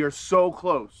it. We are so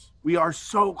close.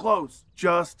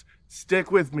 Just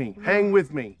stick with me. Hang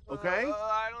with me, okay?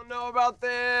 I don't know about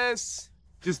this.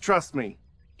 Just trust me.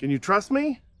 Can you trust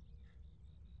me?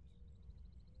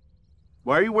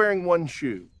 Why are you wearing one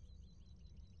shoe?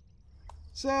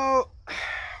 So,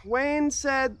 Wayne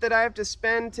said that I have to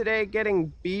spend today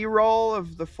getting B-roll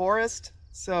of the forest,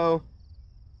 so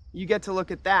you get to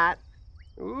look at that.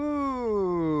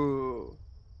 Ooh.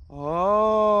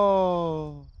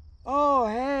 Oh,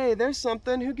 hey, there's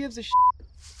something. Who gives a shit?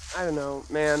 I don't know,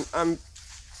 man. I'm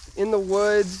in the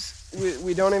woods.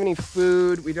 We don't have any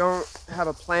food. We don't have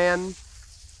a plan.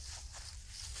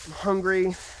 I'm hungry,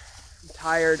 I'm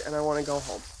tired, and I want to go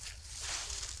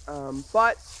home.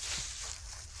 But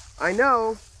I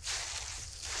know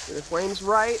that if Wayne's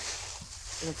right,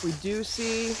 and if we do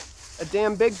see a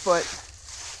damn Bigfoot,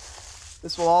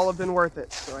 this will all have been worth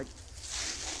it. So I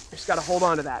just got to hold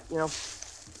on to that, you know?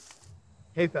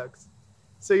 Hey, folks.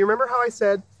 So you remember how I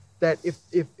said that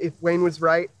if Wayne was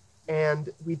right and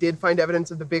we did find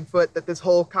evidence of the Bigfoot, that this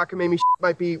whole cockamamie shit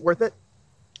might be worth it?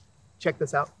 Check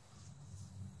this out.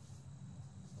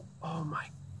 Oh my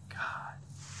God.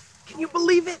 Can you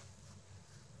believe it?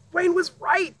 Wayne was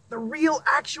right. The real,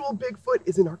 actual Bigfoot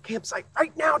is in our campsite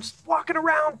right now, just walking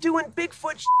around doing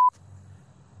Bigfoot shit.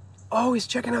 Oh, he's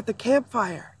checking out the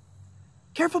campfire.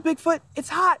 Careful, Bigfoot. It's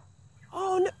hot.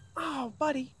 Oh, no. Oh,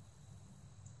 buddy.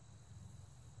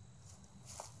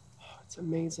 It's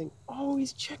amazing. Oh,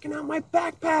 he's checking out my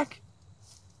backpack.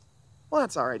 Well,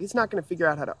 that's all right. He's not going to figure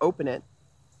out how to open it.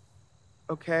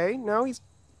 Okay, no, he's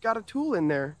got a tool in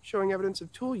there showing evidence of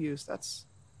tool use. That's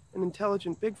an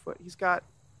intelligent Bigfoot.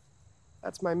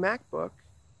 That's my MacBook.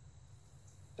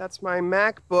 That's my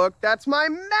MacBook. That's my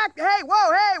Mac. Hey,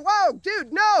 whoa,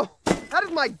 dude, no. That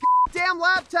is my goddamn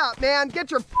laptop, man.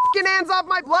 Get your fucking hands off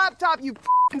my laptop, you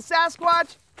fucking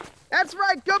Sasquatch. That's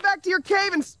right. Go back to your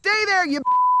cave and stay there, you.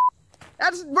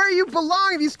 That's where you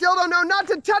belong if you still don't know not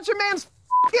to touch a man's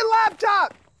fucking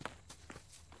laptop!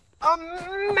 A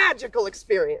magical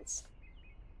experience.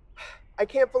 I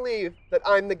can't believe that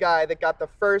I'm the guy that got the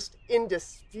first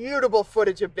indisputable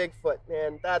footage of Bigfoot,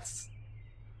 man.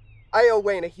 I owe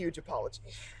Wayne a huge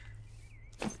apology.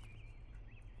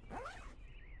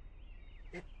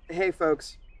 Hey,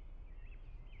 folks.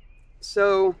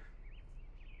 So,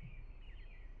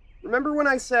 remember when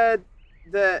I said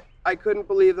that I couldn't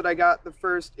believe that I got the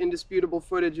first indisputable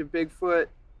footage of Bigfoot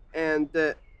and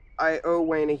that I owe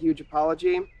Wayne a huge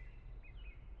apology?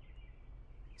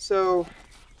 So,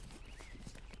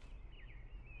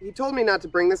 he told me not to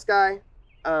bring this guy,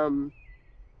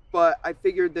 but I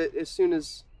figured that as soon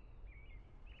as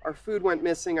our food went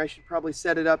missing, I should probably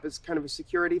set it up as kind of a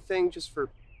security thing, just for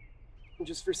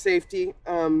safety.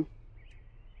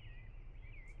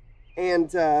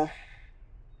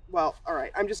 Well, all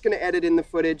right. I'm just gonna edit in the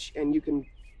footage, and you can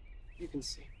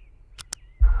see.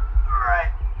 All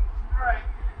right.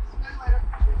 See you later.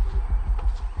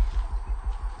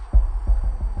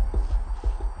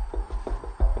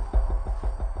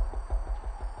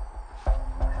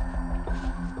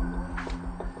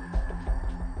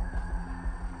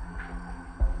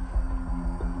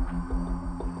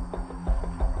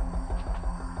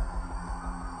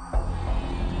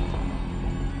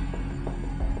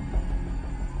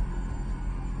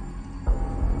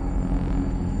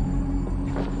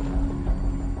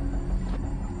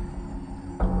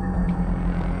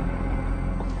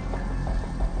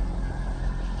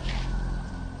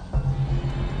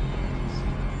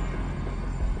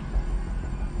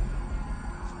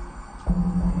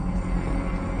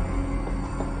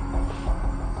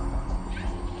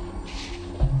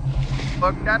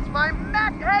 Look, that's my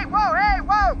Mac. Hey,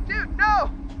 whoa, dude,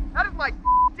 no! That is my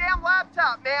damn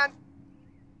laptop, man.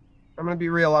 I'm gonna be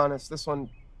real honest. This one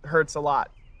hurts a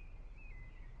lot.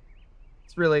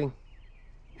 It's really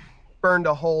burned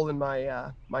a hole in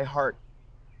my my heart.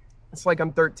 It's like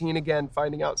I'm 13 again,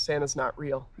 finding out Santa's not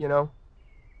real, you know?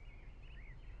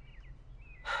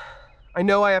 I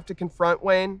know I have to confront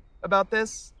Wayne about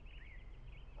this.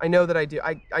 I know that I do.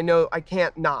 I know I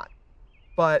can't not.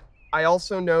 But I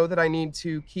also know that I need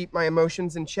to keep my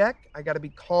emotions in check. I gotta be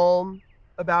calm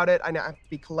about it. I have to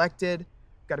be collected.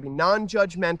 Gotta be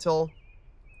non-judgmental,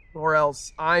 or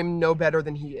else I'm no better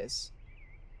than he is.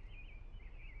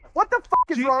 What the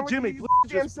fuck is wrong with Jimmy, you,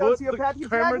 please just put the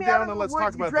camera down and let's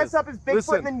talk about this. You dress up as Bigfoot,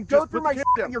 Listen, and then you go just through put my the shit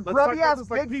camera with your down. Let's talk grubby about ass this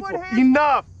like Bigfoot people. hands.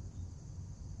 Enough!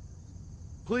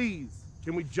 Please,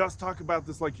 can we just talk about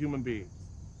this like human beings?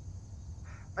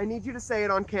 I need you to say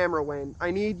it on camera, Wayne.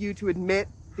 I need you to admit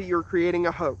that you're creating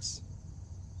a hoax.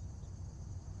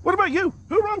 What about you?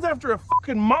 Who runs after a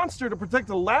fucking monster to protect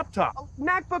a laptop? A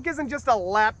MacBook isn't just a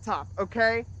laptop,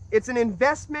 okay? It's an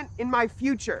investment in my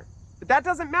future. But that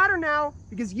doesn't matter now,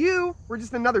 because you were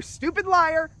just another stupid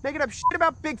liar making up shit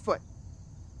about Bigfoot.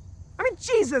 I mean,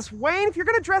 Jesus, Wayne, if you're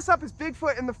gonna dress up as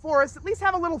Bigfoot in the forest, at least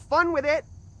have a little fun with it.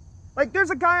 Like, there's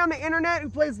a guy on the internet who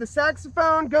plays the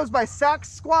saxophone, goes by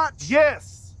Sax Squatch.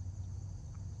 Yes!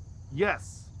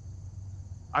 Yes.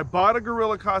 I bought a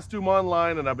gorilla costume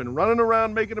online, and I've been running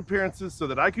around making appearances so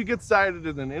that I could get sighted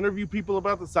and then interview people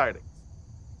about the sightings.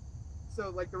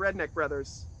 So, like the Redneck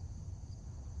Brothers.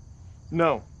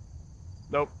 No.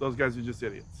 Nope, those guys are just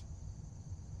idiots.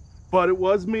 But it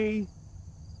was me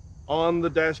on the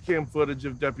dash cam footage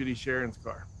of Deputy Sharon's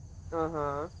car.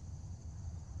 Uh-huh.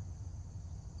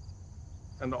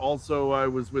 And also I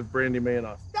was with Brandy Mae and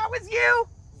Austin. That was you!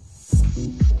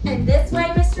 And this way,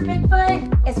 Mr.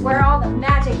 Bigfoot, is where all the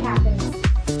magic happens.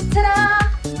 Ta-da!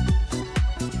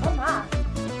 Oh my.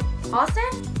 Austin?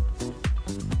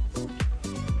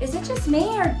 Is it just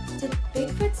me, or did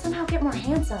Bigfoot somehow get more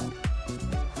handsome?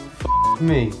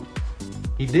 Me.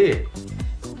 He did.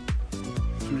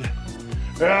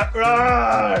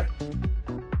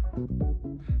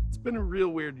 It's been a real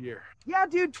weird year. Yeah,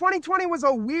 dude, 2020 was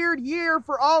a weird year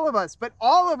for all of us, but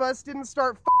all of us didn't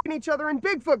start fucking each other in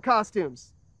Bigfoot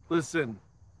costumes. Listen,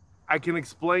 I can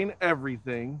explain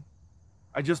everything.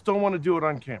 I just don't want to do it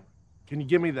on camera. Can you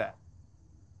give me that?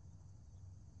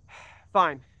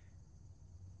 Fine.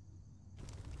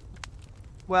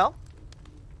 Well,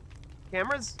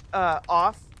 camera's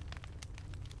off.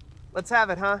 Let's have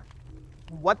it, huh?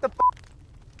 What the f?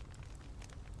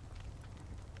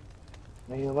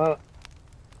 Man, I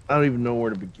don't even know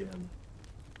where to begin.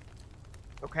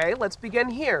 Okay, let's begin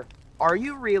here. Are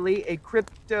you really a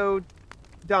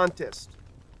cryptodontist?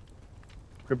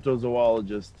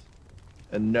 Cryptozoologist,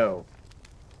 and no.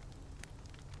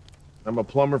 I'm a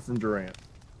plumber from Durant.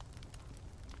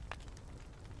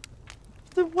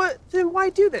 Then what? Then why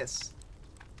do this?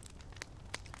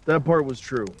 That part was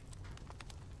true.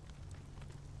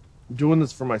 I'm doing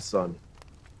this for my son.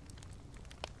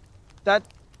 That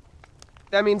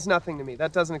means nothing to me.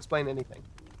 That doesn't explain anything.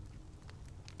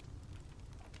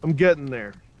 I'm getting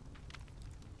there.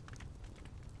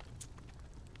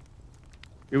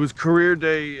 It was career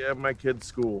day at my kid's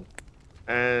school,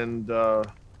 and I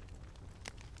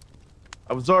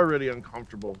was already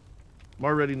uncomfortable. I'm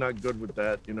already not good with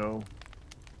that, you know?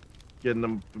 Getting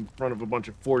them in front of a bunch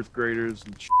of fourth graders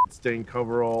and stained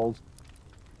coveralls.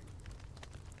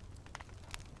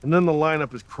 And then the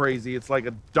lineup is crazy. It's like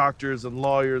a doctors and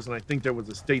lawyers, and I think there was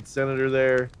a state senator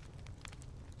there.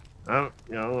 I'm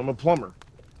a plumber.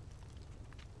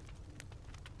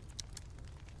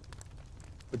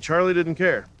 But Charlie didn't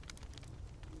care.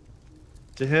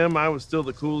 To him, I was still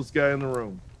the coolest guy in the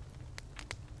room.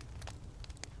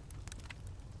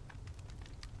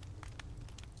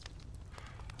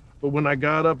 But when I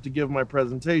got up to give my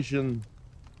presentation,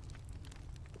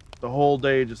 the whole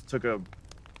day just took a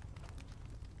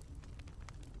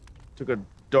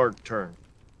dark turn.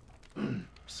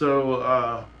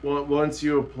 So once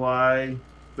you apply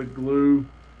the glue,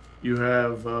 you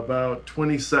have about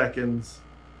 20 seconds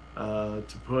to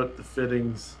put the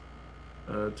fittings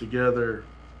together,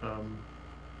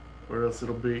 or else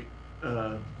it'll be,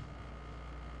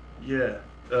 yeah.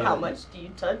 How much do you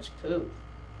touch poop?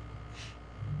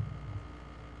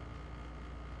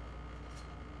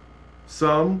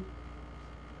 Some.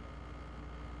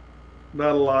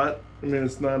 Not a lot. I mean,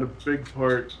 it's not a big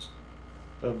part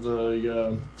of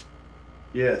the,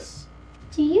 yes.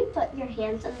 Do you put your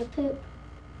hands on the poop?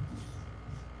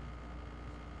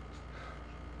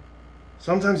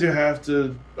 Sometimes you have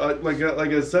to, like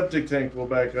a septic tank will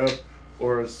back up,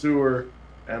 or a sewer,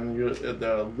 and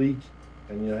the leak,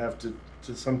 and you have to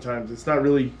sometimes, it's not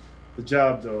really the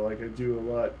job though, like I do a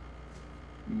lot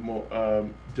more,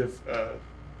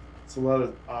 it's a lot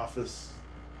of office,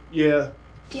 yeah.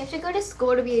 Do you have to go to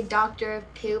school to be a doctor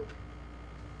of poop?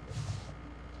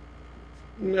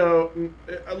 No,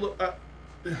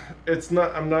 it's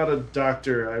not. I'm not a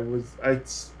doctor.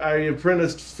 I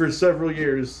apprenticed for several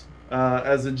years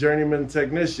as a journeyman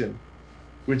technician,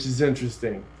 which is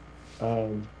interesting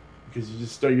because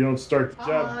you don't start the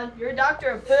job. You're a doctor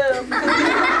of poop.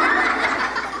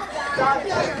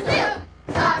 Doctor of poop.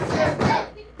 Doctor of poop.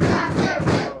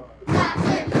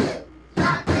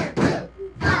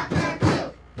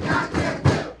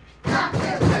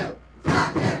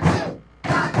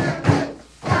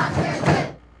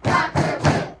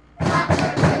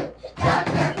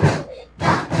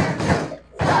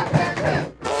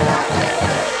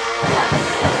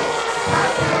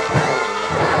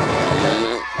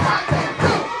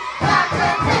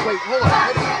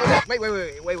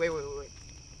 Wait.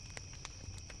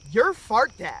 You're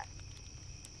Fart Dad.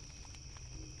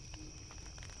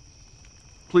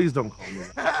 Please don't call me.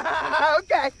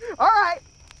 Okay, all right.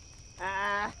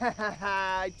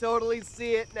 I totally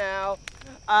see it now.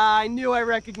 I knew I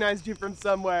recognized you from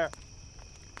somewhere.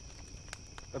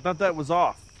 I thought that was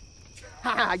off.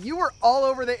 You were all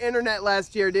over the internet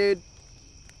last year, dude.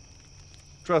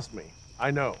 Trust me,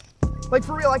 I know. Like,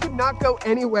 for real, I could not go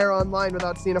anywhere online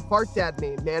without seeing a Fart Dad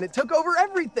meme, man. It took over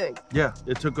everything. Yeah,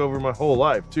 it took over my whole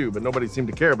life, too, but nobody seemed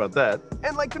to care about that.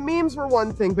 And, like, the memes were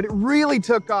one thing, but it really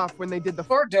took off when they did the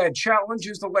Fart Dad Challenge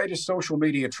is the latest social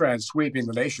media trend sweeping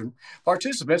the nation.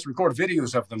 Participants record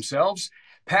videos of themselves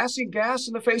passing gas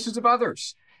in the faces of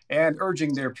others and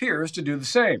urging their peers to do the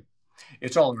same.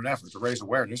 It's all in an effort to raise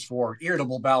awareness for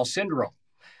irritable bowel syndrome.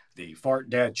 The Fart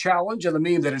Dad Challenge and the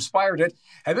meme that inspired it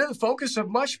have been the focus of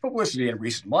much publicity in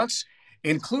recent months,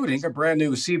 including a brand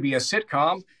new CBS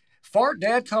sitcom, Fart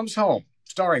Dad Comes Home,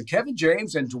 starring Kevin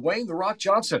James and Dwayne "The Rock"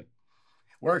 Johnson.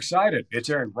 We're excited. It's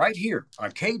airing right here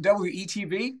on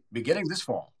KWETV beginning this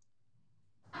fall.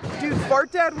 Dude,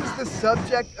 Fart Dad was the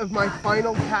subject of my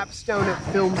final capstone at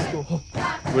film school.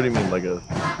 What do you mean, like a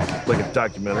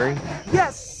documentary?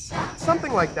 Yes,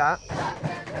 something like that.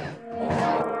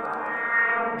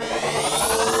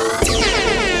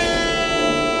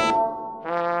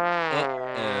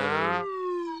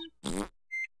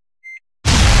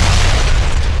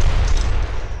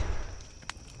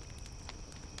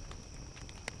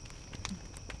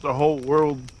 The whole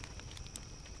world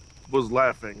was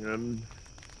laughing, and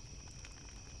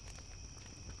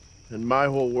my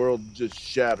whole world just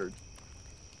shattered.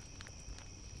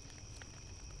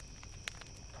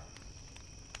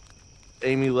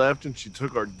 Amy left and she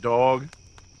took our dog.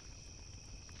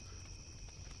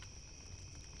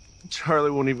 Charlie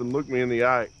won't even look me in the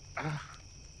eye. I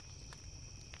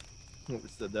never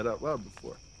said that out loud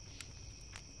before.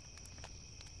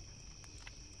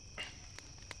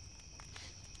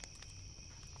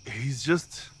 He's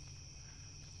just,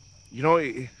 he's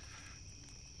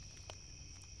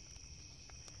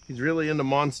really into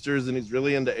monsters, and he's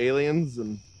really into aliens,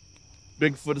 and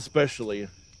Bigfoot especially. And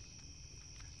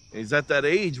he's at that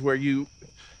age where you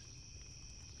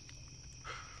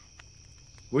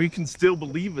can still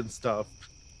believe in stuff.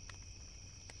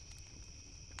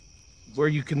 Where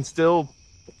you can still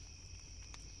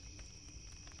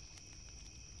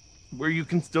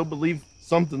believe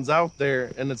something's out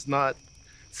there and it's not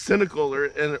cynical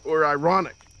or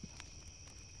ironic.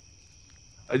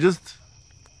 I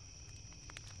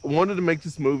wanted to make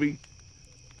this movie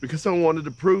because I wanted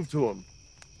to prove to him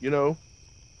you know,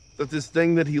 that this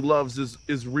thing that he loves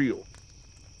is real.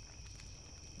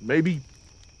 Maybe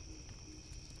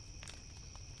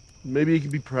he can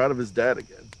be proud of his dad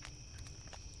again.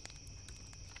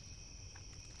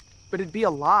 But it'd be a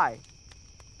lie.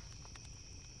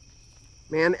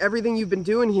 Man, everything you've been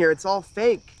doing here, it's all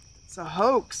fake. It's a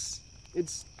hoax.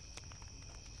 It's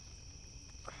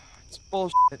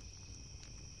bullshit.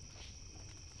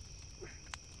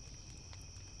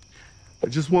 I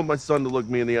just want my son to look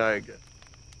me in the eye again.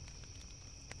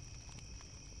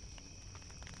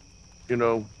 You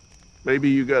know, maybe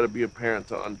you gotta be a parent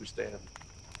to understand.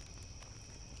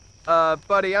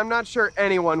 Buddy, I'm not sure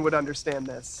anyone would understand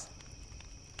this.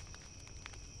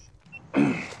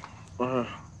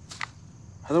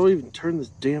 How do I even turn this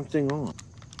damn thing on?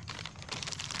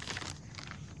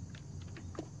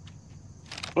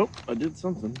 Oh, I did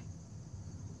something.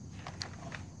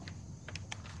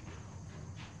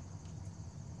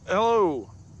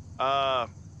 Hello.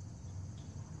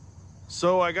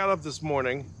 So I got up this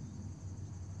morning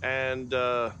and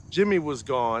Jimmy was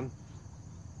gone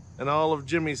and all of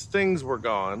Jimmy's things were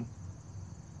gone.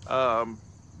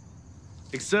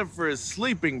 Except for his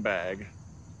sleeping bag.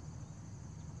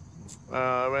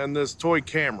 And this toy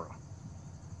camera.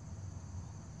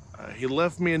 He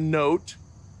left me a note.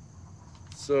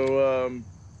 So,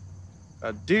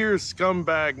 dear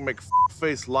scumbag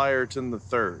McFace Lyerton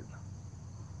III.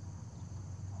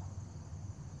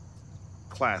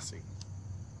 Classy.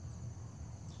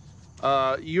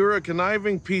 You're a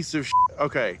conniving piece of shit.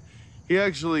 Okay, he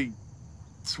actually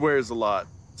swears a lot.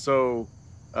 So,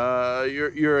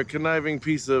 you're a conniving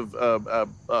piece of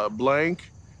blank.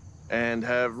 And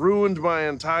have ruined my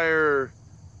entire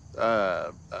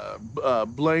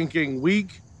blanking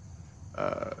week.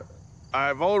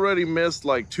 I've already missed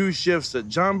like 2 shifts at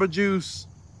Jamba Juice,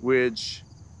 which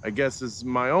I guess is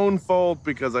my own fault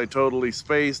because I totally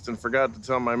spaced and forgot to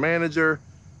tell my manager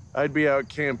I'd be out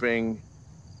camping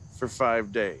for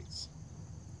 5 days.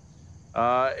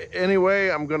 Anyway,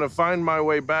 I'm gonna find my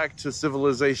way back to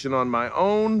civilization on my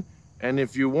own, and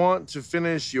if you want to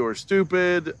finish your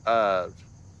stupid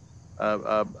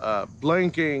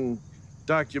blanking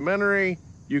documentary,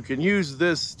 you can use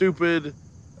this stupid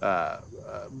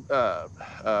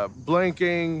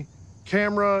blanking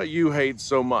camera you hate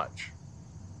so much.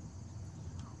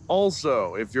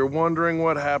 Also, if you're wondering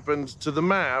what happened to the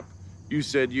map you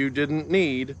said you didn't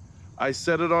need, I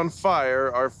set it on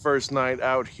fire our first night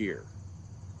out here.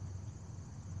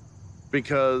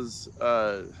 Because,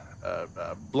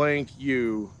 blank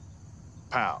you,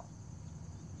 pal.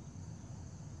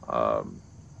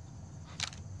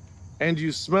 And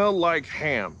you smell like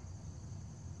ham.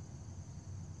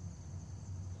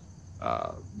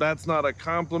 That's not a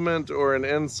compliment or an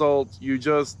insult. You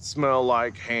just smell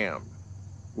like ham,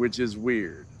 which is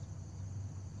weird.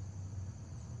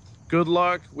 Good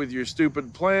luck with your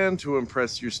stupid plan to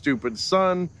impress your stupid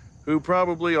son, who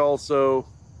probably also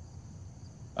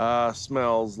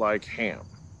smells like ham.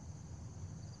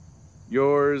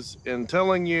 Yours in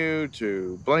telling you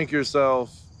to blank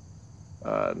yourself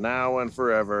now and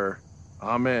forever.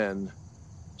 Amen.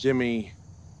 Jimmy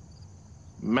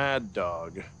Mad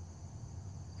Dog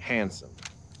Hansen.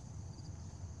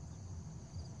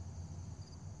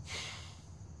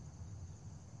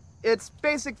 It's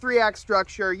basic 3-act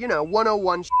structure, you know,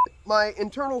 101 shit. My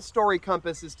internal story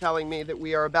compass is telling me that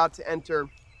we are about to enter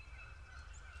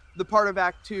the part of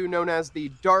Act 2 known as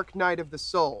the Dark Night of the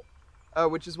Soul,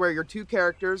 which is where your 2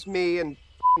 characters, me and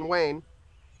Wayne,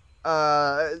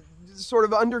 sort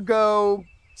of undergo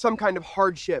some kind of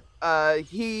hardship.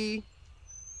 He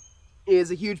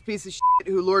is a huge piece of shit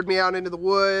who lured me out into the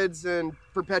woods and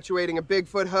perpetuating a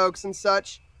Bigfoot hoax and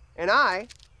such. And I,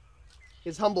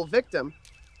 his humble victim,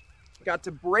 got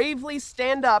to bravely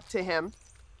stand up to him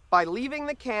by leaving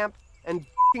the camp and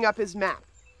f***ing up his map.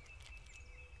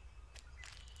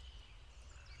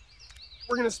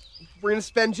 We're gonna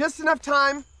spend just enough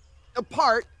time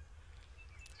apart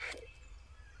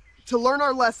to learn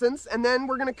our lessons, and then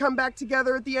we're gonna come back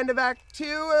together at the end of Act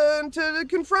 2 to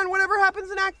confront whatever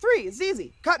happens in Act 3. It's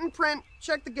easy. Cut and print,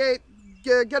 check the gate,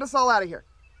 get us all out of here.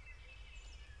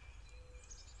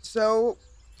 So,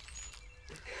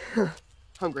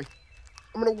 hungry.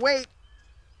 I'm gonna wait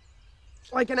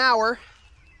like an hour,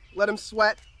 let him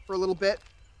sweat for a little bit.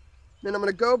 Then I'm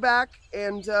gonna go back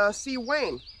and see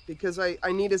Wayne, because I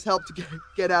need his help to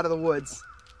get out of the woods.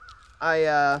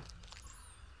 I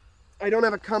don't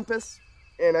have a compass,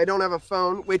 and I don't have a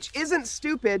phone, which isn't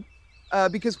stupid,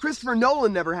 because Christopher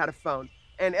Nolan never had a phone,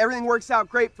 and everything works out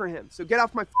great for him, so get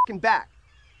off my fucking back.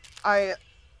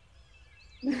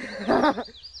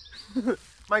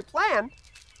 My plan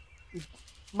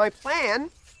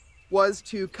was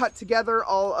to cut together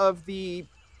all of the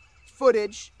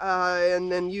footage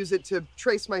and then use it to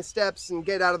trace my steps and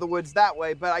get out of the woods that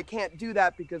way, but I can't do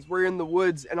that because we're in the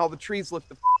woods and all the trees look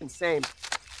the f***ing same.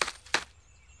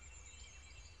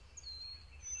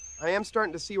 I am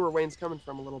starting to see where Wayne's coming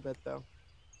from a little bit, though.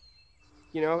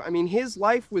 You know, I mean, his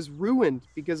life was ruined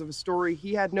because of a story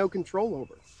he had no control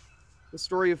over. The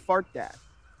story of Fart Dad.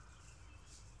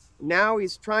 Now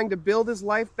he's trying to build his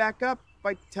life back up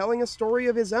by telling a story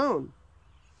of his own.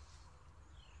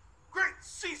 Great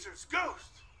Caesar's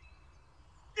ghost!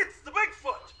 It's the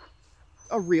Bigfoot!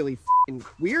 A really f***ing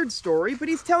weird story, but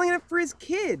he's telling it for his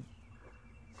kid.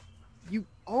 You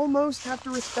almost have to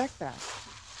respect that.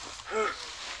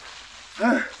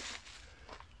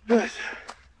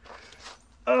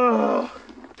 Oh.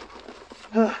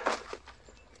 Oh.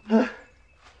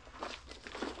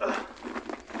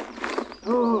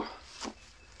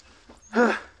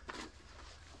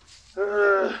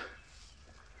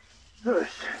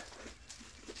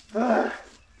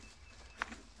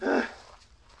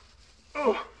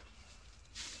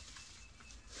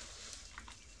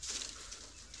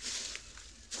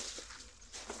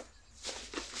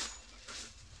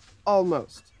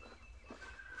 Almost.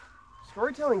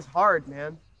 Storytelling's hard,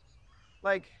 man.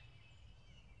 Like,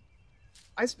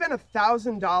 I spent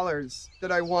 $1,000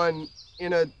 that I won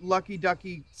in a Lucky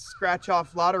Ducky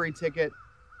scratch-off lottery ticket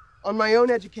on my own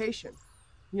education.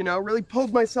 You know, really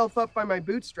pulled myself up by my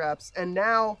bootstraps, and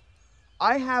now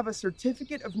I have a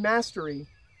certificate of mastery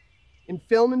in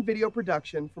film and video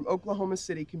production from Oklahoma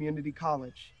City Community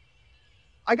College.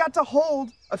 I got to hold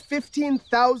a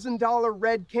 $15,000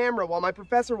 red camera while my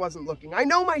professor wasn't looking. I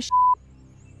know my shit,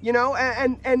 you know,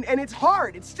 and it's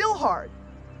hard. It's still hard.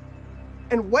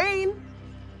 And Wayne,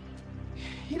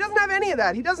 he doesn't have any of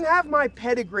that. He doesn't have my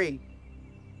pedigree.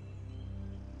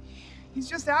 He's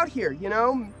just out here, you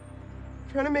know,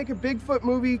 trying to make a Bigfoot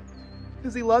movie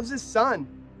because he loves his son.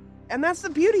 And that's the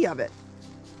beauty of it.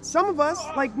 Some of us,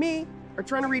 like me, are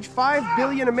trying to reach 5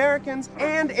 billion Americans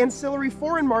and ancillary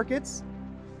foreign markets.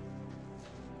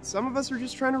 Some of us are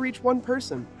just trying to reach one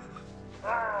person.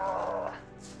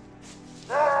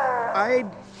 I'd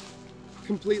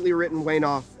completely written Wayne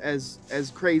off as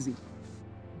crazy.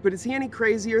 But is he any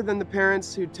crazier than the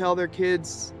parents who tell their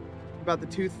kids about the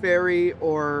Tooth Fairy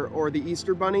or the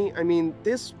Easter Bunny? I mean,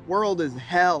 this world is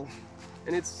hell.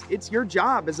 And it's your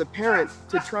job as a parent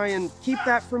to try and keep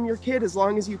that from your kid as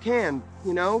long as you can.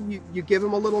 You know, you give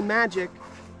them a little magic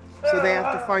so they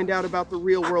have to find out about the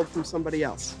real world from somebody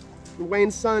else. And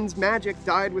Wayne's son's magic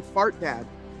died with Fart Dad.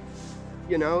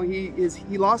 You know, he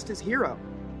lost his hero.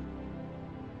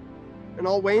 And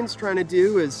all Wayne's trying to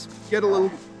do is get a little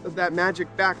of that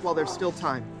magic back while there's still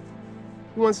time.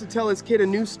 He wants to tell his kid a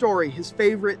new story, his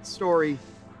favorite story,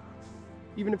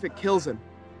 even if it kills him.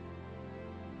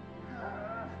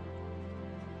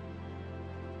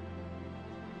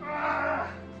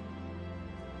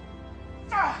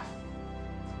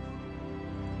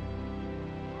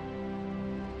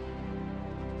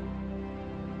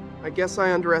 I guess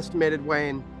I underestimated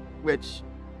Wayne, which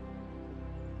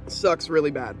sucks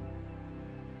really bad.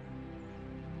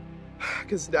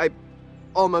 Because I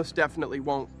almost definitely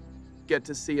won't get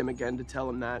to see him again to tell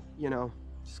him that, you know,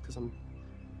 just because I'm,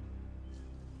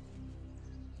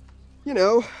 you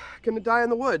know, gonna die in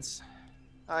the woods.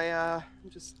 I'm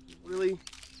just really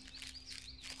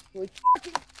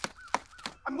fucking,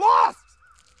 I'm lost!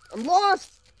 I'm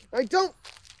lost! I don't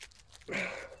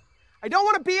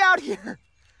want to be out here.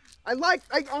 These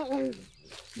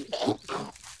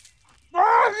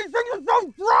things are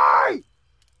so dry!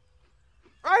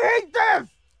 I hate this!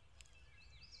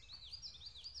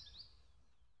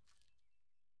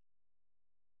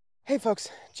 Hey folks,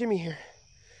 Jimmy here.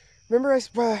 Remember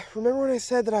when I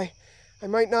said that I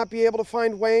might not be able to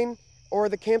find Wayne or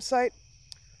the campsite?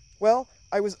 Well,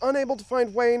 I was unable to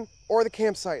find Wayne or the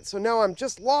campsite, so now I'm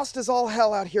just lost as all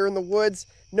hell out here in the woods.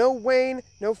 No Wayne,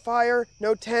 no fire,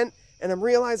 no tent, and I'm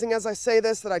realizing as I say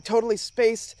this that I totally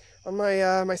spaced on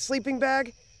my sleeping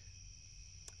bag.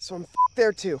 So I'm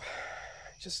there too.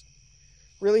 Just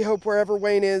really hope wherever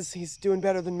Wayne is, he's doing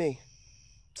better than me.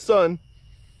 Son,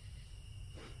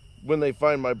 when they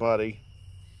find my body,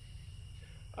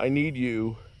 I need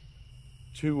you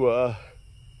to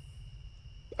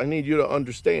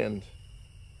understand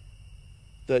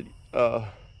that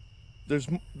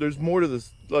there's more to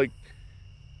this. Like,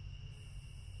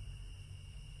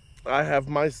 I have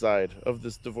my side of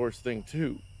this divorce thing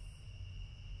too.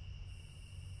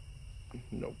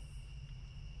 No.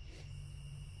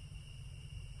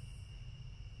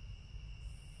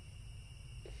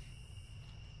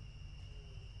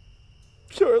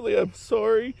 Charlie, I'm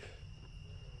sorry.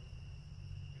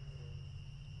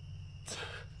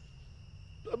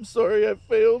 I'm sorry I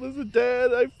failed as a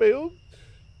dad. I failed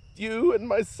you and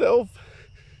myself.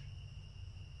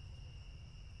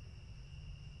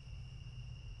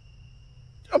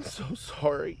 I'm so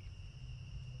sorry.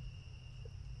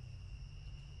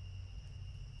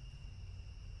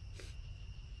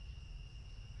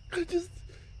 I just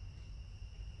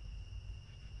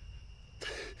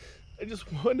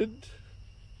wanted...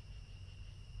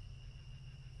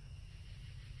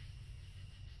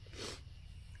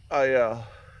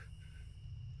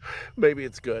 Maybe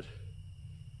it's good.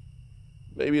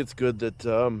 Maybe it's good that,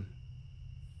 that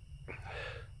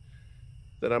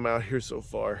I'm out here so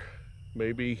far.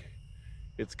 Maybe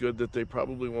it's good that they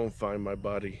probably won't find my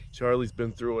body. Charlie's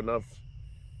been through enough.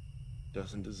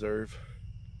 Doesn't deserve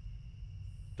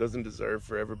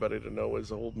for everybody to know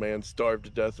his old man starved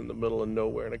to death in the middle of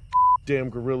nowhere in a damn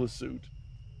gorilla suit.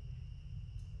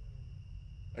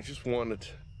 I just wanted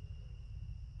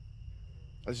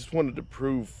to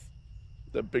prove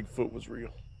that Bigfoot was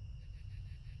real.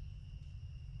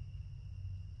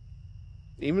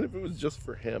 Even if it was just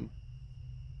for him.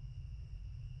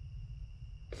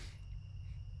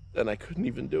 And I couldn't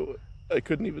even do it. I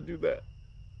couldn't even do that.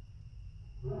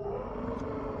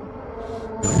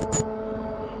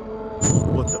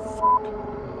 What the fuck?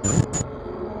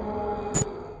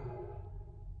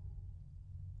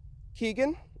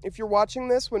 Keegan, if you're watching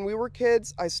this, when we were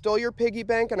kids, I stole your piggy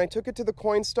bank and I took it to the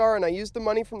Coinstar and I used the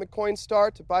money from the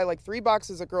Coinstar to buy like 3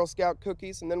 boxes of Girl Scout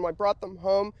cookies, and then I brought them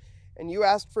home and you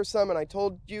asked for some and I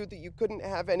told you that you couldn't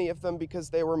have any of them because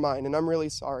they were mine, and I'm really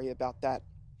sorry about that.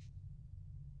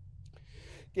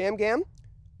 Gam,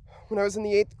 when I was in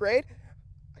the 8th grade,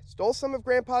 I stole some of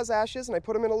Grandpa's ashes and I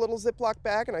put them in a little Ziploc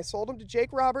bag and I sold them to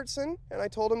Jake Robertson, and I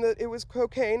told him that it was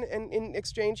cocaine, and in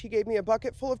exchange he gave me a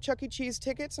bucket full of Chuck E. Cheese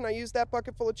tickets, and I used that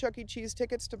bucket full of Chuck E. Cheese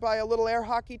tickets to buy a little air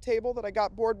hockey table that I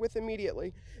got bored with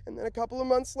immediately. And then a couple of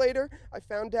months later, I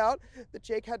found out that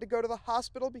Jake had to go to the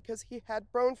hospital because he had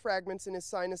bone fragments in his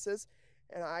sinuses,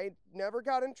 and I never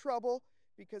got in trouble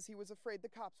because he was afraid the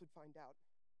cops would find out.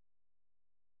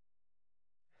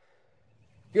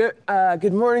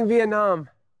 Good morning, Vietnam.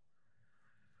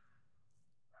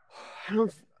 I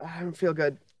don't feel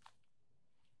good.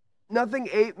 Nothing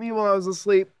ate me while I was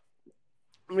asleep,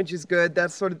 which is good.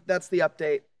 That's the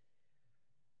update.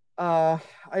 I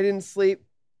didn't sleep,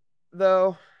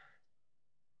 though.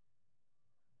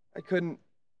 I couldn't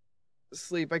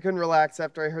sleep. I couldn't relax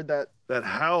after I heard that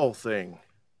howl thing.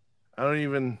 I don't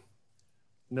even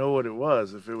know what it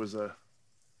was. If it was a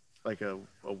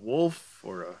wolf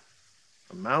or a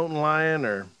mountain lion,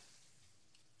 or,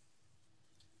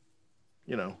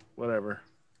 you know, whatever.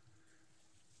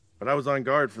 But I was on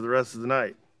guard for the rest of the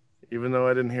night, even though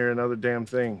I didn't hear another damn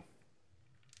thing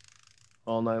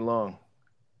all night long.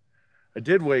 I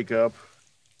did wake up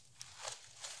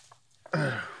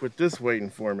with this waiting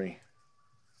for me.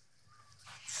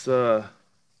 It's Bert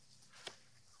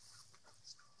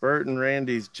and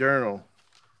Randy's journal.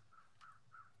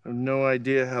 I have no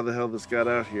idea how the hell this got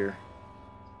out here.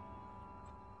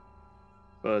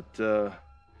 But, you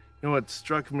know what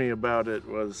struck me about it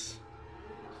was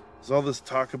all this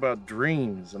talk about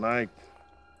dreams, and I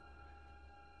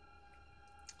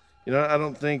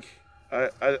don't think, I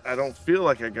don't feel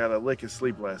like I got a lick of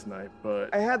sleep last night,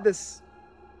 but... I had this,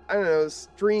 I don't know, this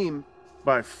dream.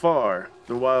 By far,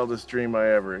 the wildest dream I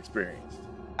ever experienced.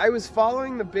 I was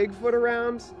following the Bigfoot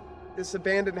around this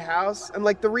abandoned house, and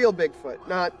like the real Bigfoot,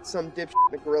 not some dipshit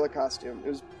in a gorilla costume. It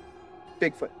was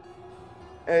Bigfoot.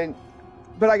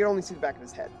 But I could only see the back of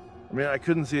his head. I mean, I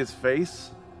couldn't see his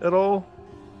face at all.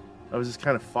 I was just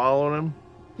kind of following him.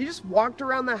 He just walked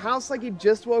around the house like he'd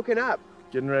just woken up.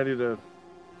 Getting ready to,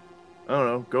 I don't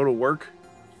know, go to work.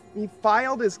 He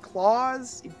filed his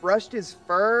claws, he brushed his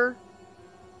fur.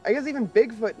 I guess even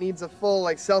Bigfoot needs a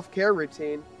full, self-care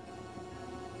routine.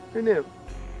 Who knew?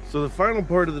 So the final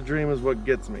part of the dream is what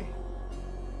gets me.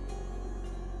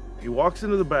 He walks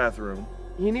into the bathroom.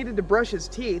 He needed to brush his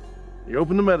teeth. He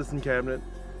opened the medicine cabinet,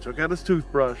 took out his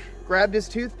toothbrush. Grabbed his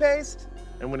toothpaste.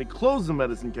 And when he closed the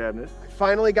medicine cabinet... I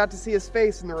finally got to see his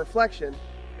face in the reflection.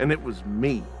 And it was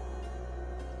me.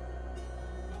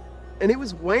 And it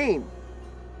was Wayne.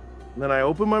 And then I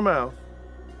opened my mouth,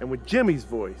 and with Jimmy's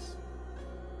voice,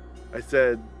 I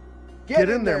said, Get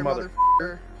in there,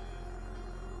 motherfucker.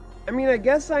 I mean, I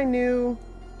guess I knew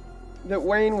that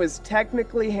Wayne was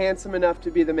technically handsome enough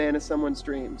to be the man of someone's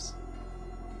dreams.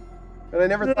 But I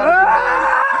never thought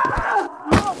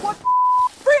Oh, what the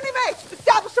Brandy Mae!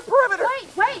 Establish a perimeter!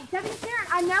 Wait, Debbie's Sharon.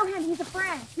 I know him. He's a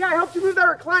friend. Yeah, I helped you move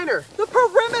that recliner. The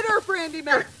perimeter, Brandy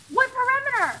Mae! What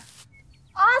perimeter?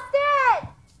 Austin!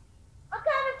 I'm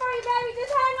coming for you, baby.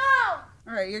 Just hang on.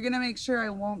 All right, you're gonna make sure I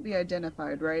won't be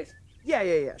identified, right?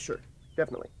 Yeah, sure.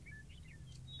 Definitely.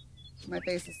 My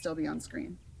face will still be on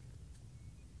screen.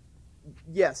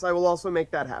 Yes, I will also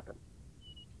make that happen.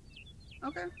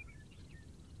 Okay.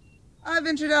 I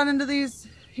ventured out into these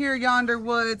here yonder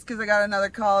woods because I got another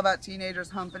call about teenagers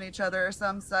humping each other or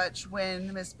some such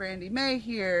when Miss Brandy May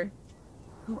here,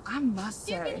 who I must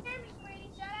say You can hear me,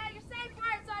 sweetie. Shout out your safe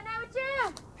word so I know it's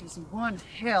you. is one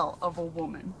hell of a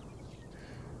woman.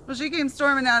 Well, she came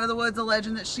storming out of the woods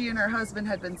alleging that she and her husband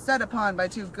had been set upon by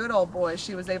two good old boys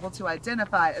she was able to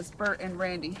identify as Bert and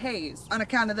Randy Hayes, on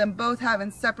account of them both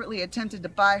having separately attempted to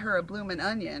buy her a bloomin'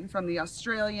 onion from the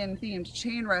Australian-themed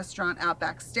chain restaurant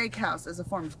Outback Steakhouse as a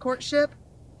form of courtship.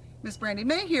 Miss Brandy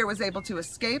May here was able to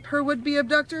escape her would-be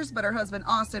abductors, but her husband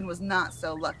Austin was not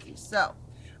so lucky. So,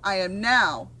 I am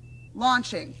now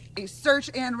launching a search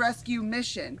and rescue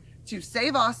mission to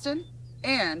save Austin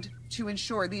and to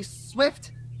ensure the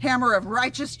swift hammer of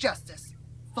righteous justice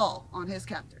fall on his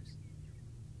captors.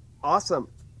 Awesome.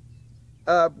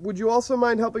 Would you also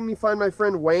mind helping me find my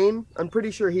friend Wayne? I'm pretty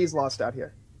sure he's lost out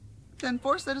here.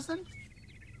 10-4, citizen.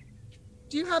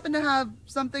 Do you happen to have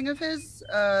something of his?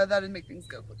 That'd make things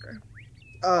go quicker.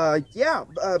 Yeah.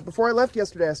 Before I left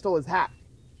yesterday, I stole his hat.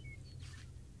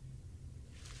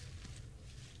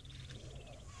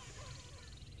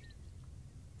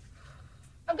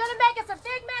 I'm gonna make us a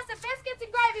big mess of biscuits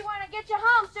and gravy when I get you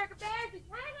home, Sugar Bear. Just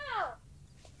hang on.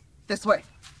 This way.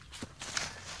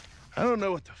 I don't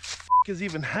know what the f is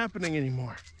even happening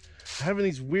anymore. I'm having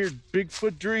these weird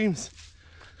Bigfoot dreams.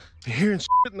 I'm hearing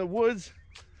shit in the woods.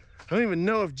 I don't even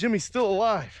know if Jimmy's still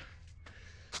alive.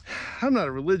 I'm not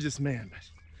a religious man, but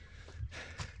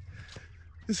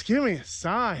just give me a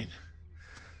sign.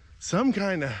 Some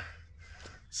kind of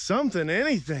something,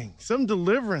 anything, some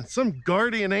deliverance, some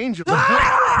guardian angel.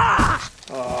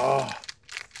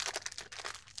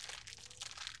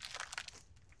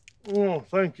 Oh,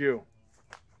 thank you.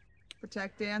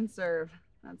 Protect and serve.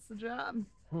 That's the job.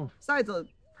 Besides, a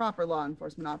proper law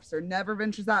enforcement officer never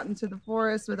ventures out into the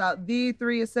forest without the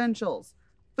three essentials: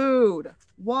 food,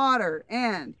 water,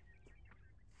 and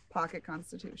pocket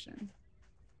constitution.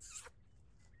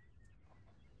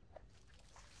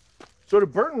 So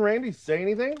did Bert and Randy say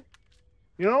anything?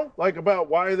 You know, like about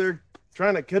why they're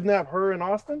trying to kidnap her in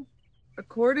Austin?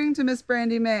 According to Miss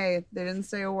Brandy May, they didn't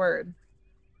say a word.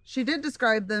 She did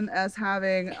describe them as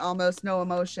having almost no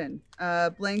emotion.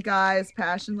 Blank eyes,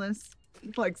 passionless,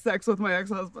 like sex with my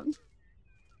ex-husband.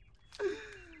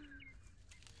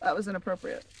 That was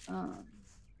inappropriate.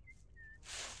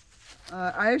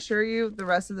 I assure you the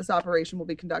rest of this operation will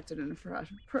be conducted in a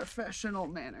professional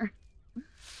manner.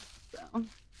 So,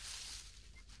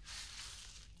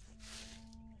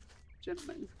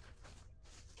 gentlemen.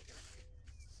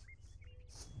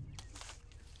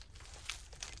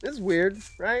 This is weird,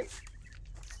 right?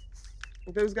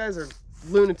 Those guys are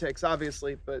lunatics,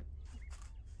 obviously, but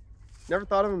never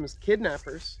thought of them as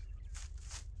kidnappers.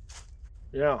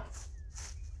 Yeah.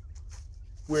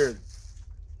 Weird.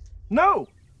 No,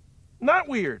 not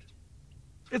weird.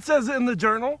 It says in the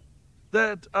journal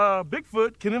that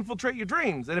Bigfoot can infiltrate your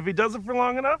dreams, and if he does it for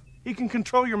long enough, he can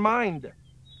control your mind.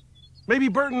 Maybe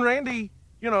Bert and Randy,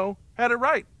 you know, had it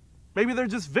right. Maybe they're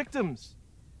just victims.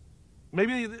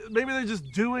 Maybe they're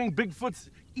just doing Bigfoot's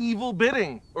evil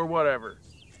bidding or whatever.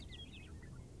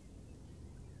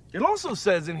 It also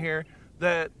says in here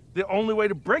that the only way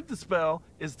to break the spell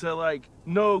is to, like,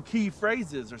 know key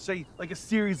phrases or say, like, a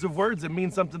series of words that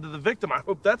mean something to the victim. I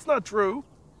hope that's not true.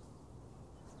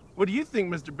 What do you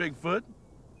think, Mr. Bigfoot?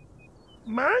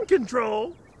 Mind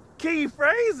control? Key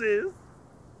phrases?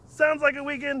 Sounds like a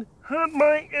weekend hunt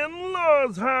my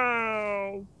in-laws'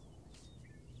 house.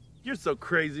 You're so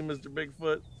crazy, Mr.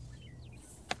 Bigfoot.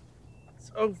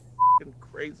 So f***ing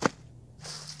crazy.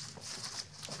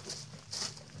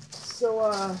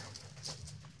 So,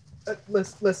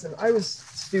 listen, I was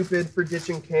stupid for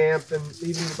ditching camp and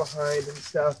leaving you behind and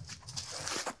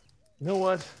stuff. You know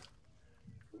what?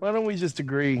 Why don't we just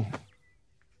agree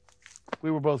we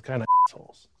were both kind of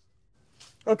assholes?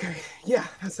 Okay, yeah,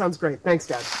 that sounds great. Thanks,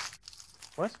 Dad.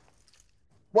 What?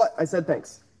 What? I said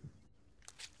thanks.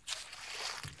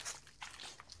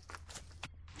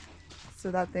 So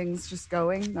that thing's just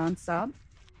going nonstop?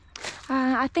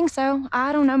 I think so.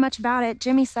 I don't know much about it.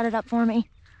 Jimmy set it up for me.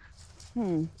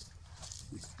 Okay.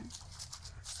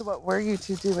 So what were you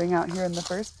two doing out here in the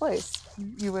first place?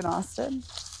 You and Austin?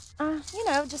 You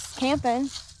know, just camping.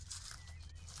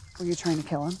 Were you trying to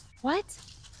kill him? What?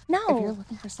 No. If you're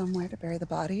looking for somewhere to bury the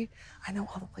body, I know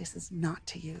all the places not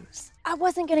to use. I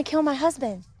wasn't gonna kill my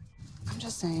husband. I'm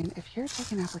just saying, if you're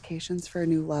taking applications for a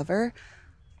new lover,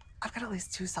 I've got at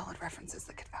least 2 solid references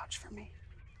that could vouch for me.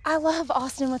 I love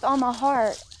Austin with all my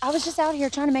heart. I was just out here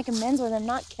trying to make amends with him,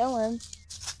 not kill him.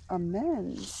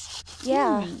 Amends?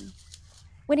 Yeah.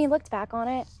 When he looked back on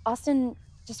it, Austin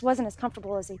just wasn't as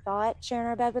comfortable as he thought sharing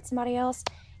our bed with somebody else,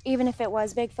 even if it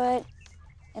was Bigfoot.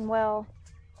 And well,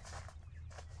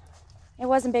 it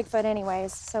wasn't Bigfoot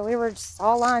anyways, so we were just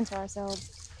all lying to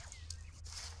ourselves.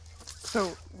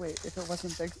 So, wait, if it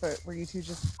wasn't Bigfoot, were you two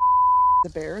just the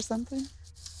bear or something?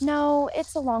 No,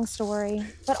 it's a long story,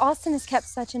 but Austin has kept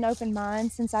such an open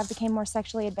mind since I became more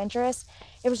sexually adventurous.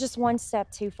 It was just one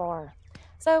step too far.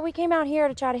 So we came out here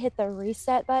to try to hit the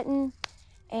reset button,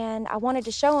 and I wanted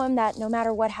to show him that no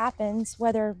matter what happens,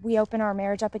 whether we open our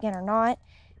marriage up again or not,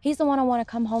 he's the one I want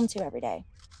to come home to every day.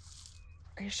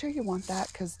 Are you sure you want that?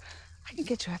 Because I can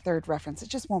get you a third reference. It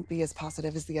just won't be as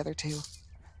positive as the other two.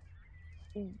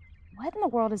 What in the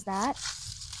world is that?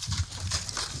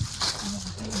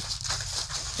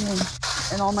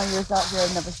 In all my years out here,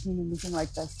 I've never seen anything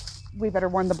like this. We better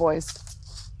warn the boys.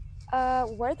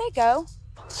 Where'd they go?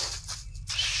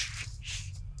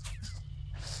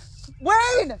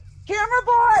 Wayne! Camera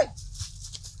boy!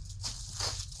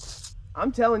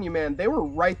 I'm telling you, man, they were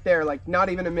right there like not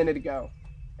even a minute ago.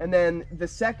 And then the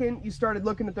second you started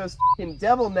looking at those f***ing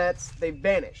devil nets, they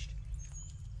vanished.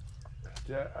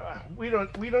 We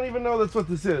don't even know that's what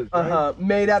this is. Right?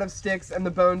 Made out of sticks and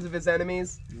the bones of his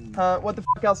enemies. What the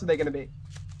f*** else are they gonna be?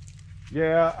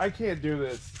 Yeah, I can't do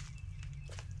this.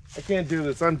 I can't do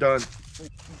this. I'm done.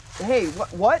 Hey,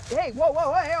 what? Hey, whoa,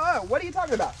 hey, whoa, what are you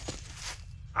talking about?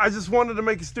 I just wanted to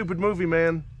make a stupid movie,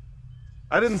 man.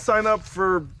 I didn't sign up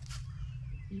for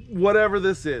whatever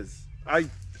this is.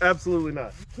 Absolutely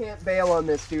not. You can't bail on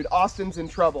this, dude. Austin's in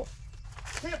trouble.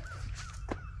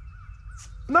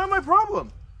 Not my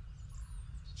problem.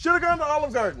 Should have gone to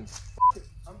Olive Garden.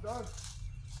 I'm done.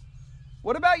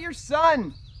 What about your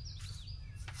son?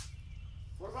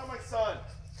 What about my son?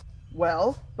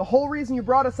 Well, the whole reason you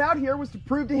brought us out here was to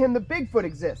prove to him that Bigfoot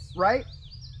exists, right?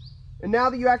 And now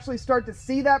that you actually start to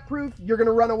see that proof, you're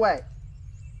gonna run away.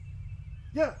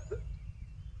 Yeah,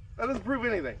 that doesn't prove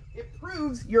anything. It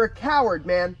proves you're a coward,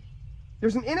 man.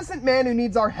 There's an innocent man who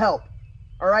needs our help.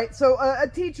 All right, so a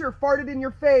teacher farted in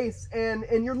your face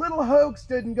and your little hoax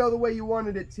didn't go the way you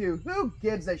wanted it to. Who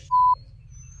gives a shit?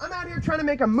 I'm out here trying to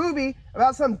make a movie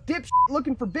about some dipshit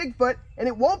looking for Bigfoot, and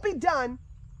it won't be done.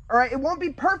 All right, it won't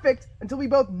be perfect until we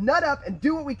both nut up and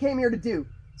do what we came here to do.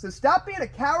 So stop being a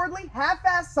cowardly,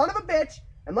 half-assed son of a bitch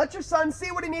and let your son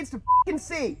see what he needs to f***ing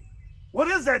see. What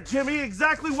is that, Jimmy?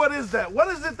 Exactly what is that? What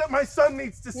is it that my son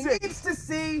needs to see? He needs to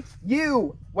see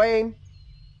you, Wayne.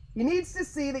 He needs to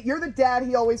see that you're the dad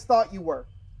he always thought you were.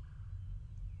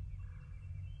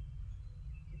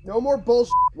 No more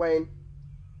bullshit, Wayne.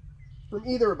 From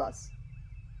either of us.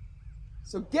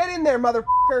 So get in there,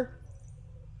 motherfucker.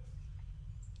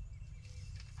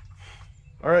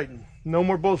 All right, no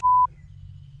more bullshit.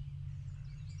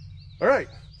 All right.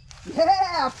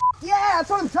 Yeah, that's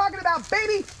what I'm talking about,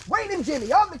 baby. Wayne and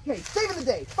Jimmy on the case, saving the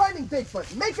day, finding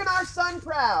Bigfoot, making our son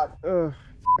proud.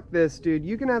 Fuck this, dude.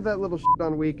 You can have that little shit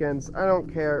on weekends. I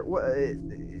don't care.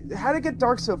 How'd it get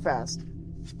dark so fast?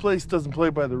 This place doesn't play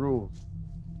by the rules.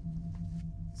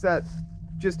 Is that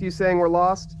just you saying we're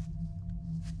lost?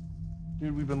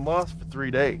 Dude, we've been lost for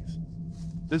 3 days.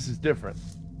 This is different.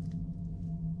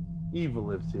 Evil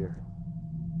lives here.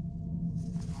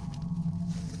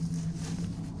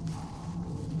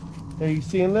 Are you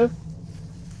seeing this?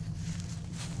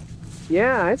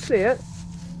 Yeah, I see it.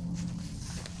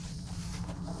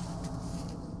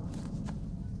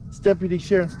 It's Deputy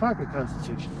Sheriff's Pocket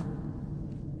Constitution.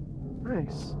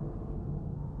 Nice.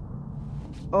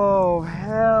 Oh,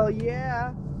 hell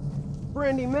yeah.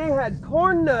 Brandy May had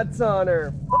corn nuts on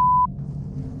her.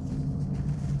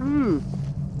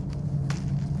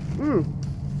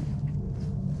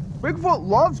 Bigfoot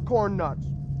loves corn nuts.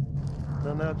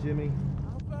 No, now, Jimmy.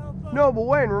 No, but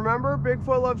Wayne, remember?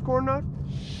 Bigfoot loves corn nuts?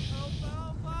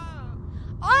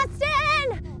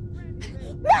 Austin!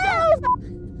 Move!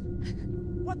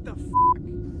 What the f***?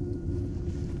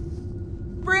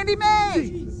 Brandy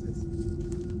May!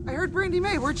 I heard Brandy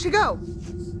May. Where'd she go?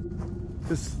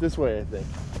 This way, I think.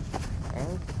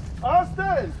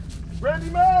 Austin! Brandy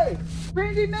May!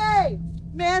 Brandy May!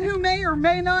 Man who may or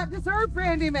may not deserve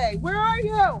Brandy May. Where are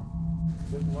you?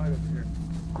 There's a light up here.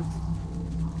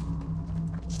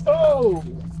 Oh!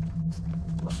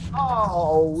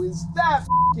 Oh, is that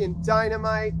f***ing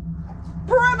dynamite?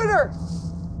 Perimeter!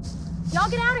 Y'all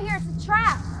get out of here, it's a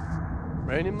trap.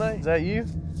 Brandy May, is that you?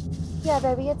 Yeah,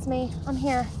 baby, it's me. I'm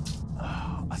here.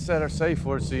 I set her safe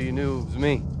for it so you knew it was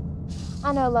me.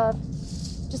 I know, love.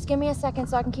 Just give me a second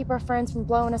so I can keep our friends from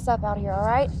blowing us up out here, all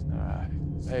right? All right.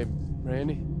 Hey,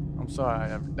 Brandy, I'm sorry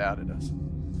I ever doubted us.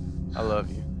 I love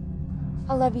you.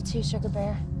 I love you too, Sugar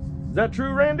Bear. Is that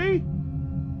true, Randy?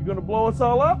 You gonna blow us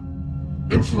all up?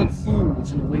 Insolent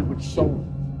fools and a wayward soul.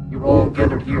 You're all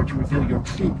gathered here to reveal your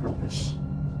true purpose.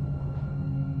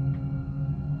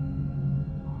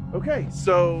 Okay,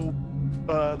 so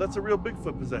that's a real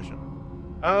Bigfoot possession.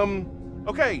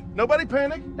 Okay, nobody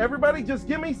panic. Everybody just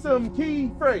give me some key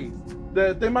phrase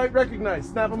that they might recognize.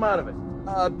 Snap them out of it.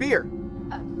 Beer.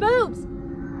 Boobs.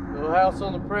 Little house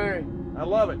on the prairie. I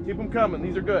love it. Keep them coming.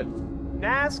 These are good.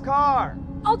 NASCAR.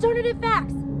 Alternative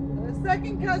facts.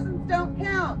 Second cousins don't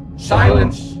count.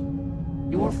 Silence!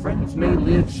 Your friends may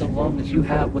live so long as you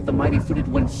have what the mighty-footed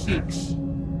one seeks.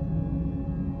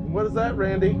 What is that,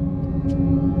 Randy?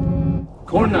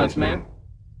 Corn nuts, man.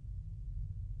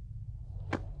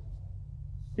 Are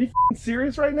you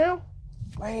serious right now?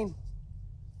 Wayne,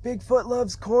 Bigfoot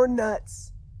loves corn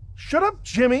nuts. Shut up,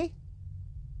 Jimmy.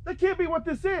 That can't be what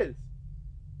this is.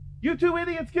 You two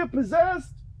idiots get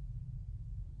possessed.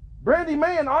 Brandy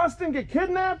May and Austin get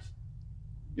kidnapped.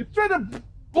 You're trying to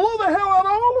blow the hell out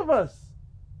of all of us.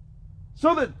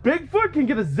 So that Bigfoot can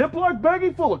get a Ziploc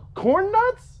baggie full of corn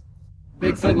nuts?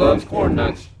 Bigfoot loves corn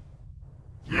nuts.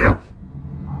 Yep.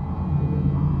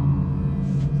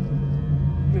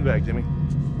 Give me the bag, Jimmy.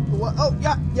 What? Oh,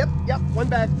 yeah, yep, one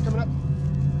bag coming up.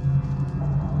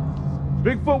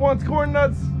 Bigfoot wants corn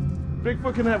nuts.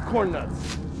 Bigfoot can have corn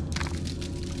nuts.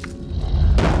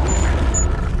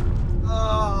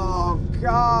 Oh,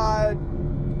 God.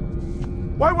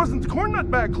 Why wasn't the corn nut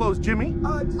bag closed, Jimmy?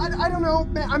 I don't know.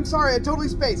 Man, I'm sorry, I totally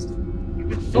spaced. You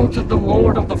insulted the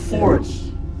Lord of the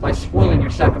Forest by spoiling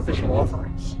your sacrificial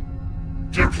offerings.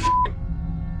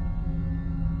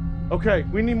 Okay,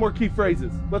 we need more key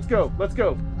phrases. Let's go, let's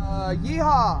go.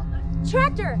 Yeehaw.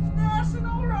 Tractor.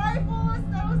 National Rifle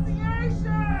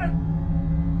Association.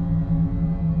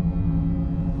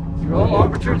 You're all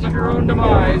arbiters of your own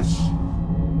demise.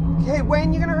 Okay,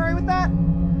 Wayne, you gonna hurry with that?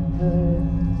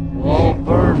 We'll all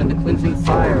burn in the cleansing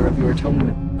fire of your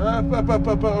atonement.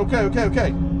 Okay.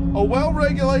 A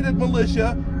well-regulated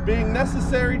militia being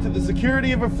necessary to the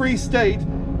security of a free state,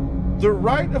 the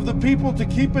right of the people to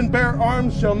keep and bear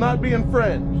arms shall not be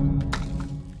infringed.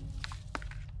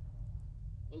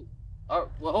 Oh,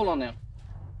 well, hold on now.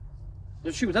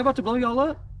 Shoot, was I about to blow y'all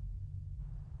up?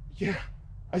 Yeah,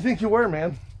 I think you were,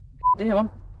 man. Damn,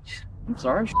 I'm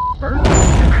sorry. Bert.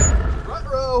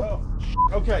 Oh,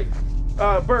 okay.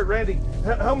 Bert, Randy,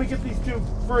 help me get these two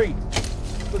free.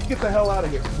 Let's get the hell out of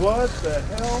here. What the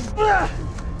hell?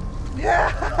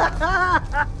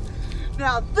 Yeah.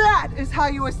 Now that is how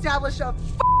you establish a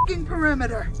fucking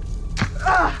perimeter.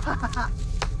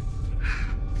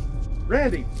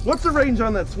 Randy, what's the range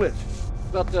on that switch?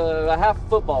 About a half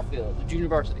football field at junior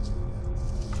varsity.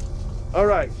 All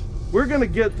right, we're gonna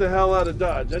get the hell out of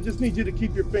Dodge. I just need you to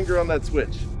keep your finger on that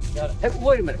switch. Got it. Hey,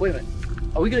 wait a minute.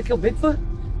 Are we gonna kill Bigfoot?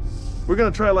 We're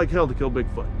gonna try like hell to kill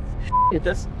Bigfoot. Hit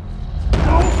this.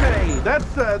 Okay,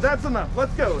 that's enough.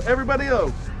 Let's go. Everybody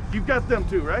else, you've got them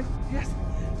too, right? Yes.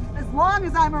 As long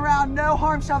as I'm around, no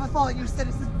harm shall befall you,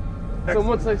 citizen.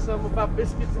 Someone say something about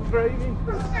biscuits and gravy?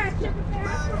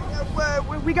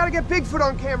 We gotta get Bigfoot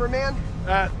on camera, man.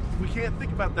 We can't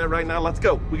think about that right now. Let's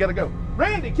go. We gotta go.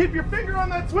 Randy, keep your finger on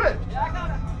that switch. Yeah, I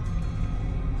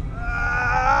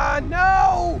got it.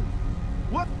 No!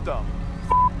 What the f,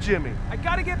 Jimmy? I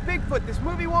gotta get Bigfoot. This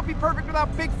movie won't be perfect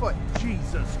without Bigfoot.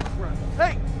 Jesus Christ.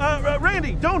 Hey,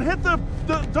 Randy, don't hit the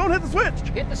switch.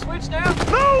 Hit the switch now?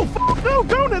 No, no,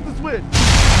 don't hit the switch.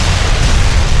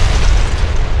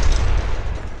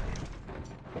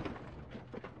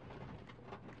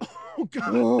 Oh,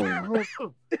 God.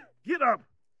 Get up.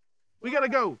 We gotta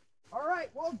go. All right,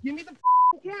 well, give me the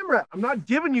camera. I'm not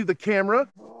giving you the camera.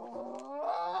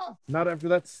 Not after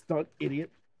that stunt, idiot.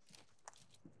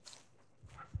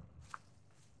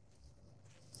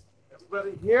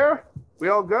 Everybody here? We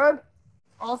all good?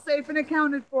 All safe and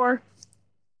accounted for.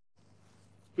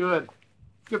 Good. Let's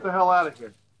get the hell out of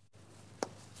here.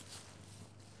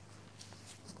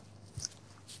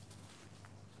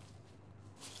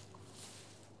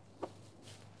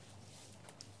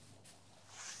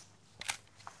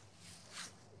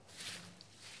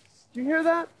 Did you hear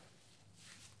that?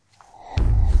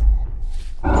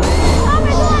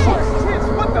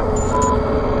 What the?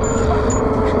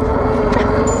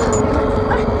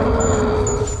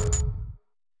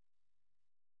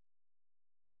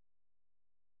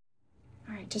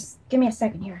 All right, just give me a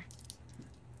second here.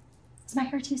 Is my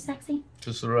hair too sexy?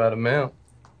 Just the right amount.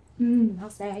 I'll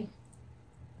say.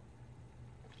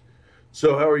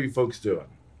 So how are you folks doing?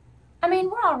 I mean,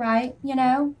 we're all right, you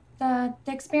know. The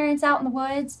experience out in the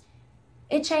woods,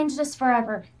 it changed us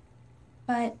forever.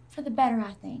 but for the better,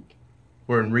 I think.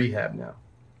 We're in rehab now.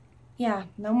 Yeah,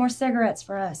 no more cigarettes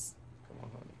for us.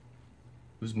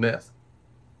 It was meth.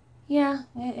 Yeah,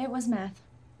 it was meth.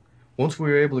 Once we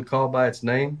were able to call by its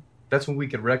name, that's when we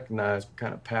could recognize what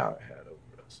kind of power it had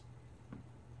over us.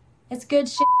 It's good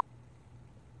shit,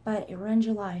 but it ruins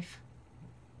your life.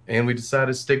 And we decided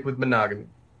to stick with monogamy.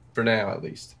 For now, at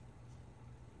least.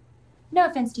 No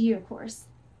offense to you, of course.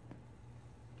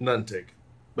 None taken.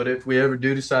 But if we ever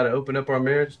do decide to open up our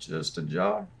marriage just a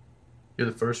jar, you're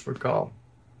the first we're calling.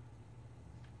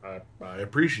 I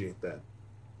appreciate that.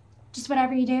 Just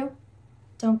whatever you do,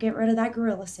 don't get rid of that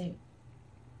gorilla suit.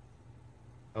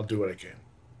 I'll do what I can.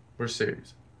 We're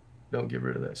serious. Don't get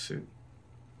rid of that suit.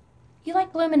 You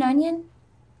like bloomin' onion?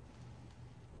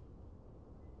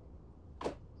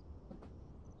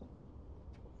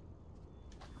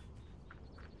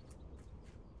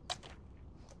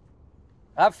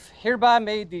 I've hereby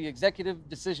made the executive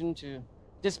decision to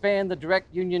disband the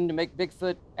direct union to make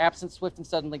Bigfoot absent, swift, and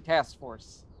suddenly task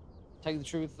force. To tell you the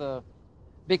truth,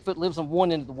 Bigfoot lives on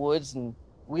one end of the woods and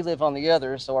we live on the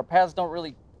other, so our paths don't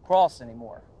really cross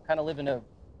anymore. Kind of live in a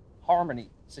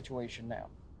harmony situation now.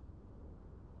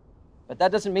 But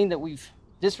that doesn't mean that we've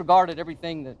disregarded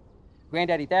everything that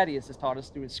Granddaddy Thaddeus has taught us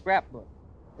through his scrapbook.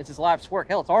 It's his life's work.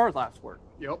 Hell, it's our life's work.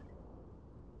 Yep.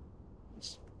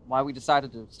 It's why we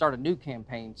decided to start a new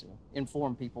campaign to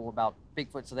inform people about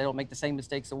Bigfoot so they don't make the same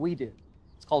mistakes that we did.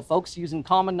 It's called Folks Using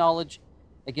Common Knowledge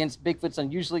Against Bigfoot's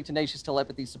Unusually Tenacious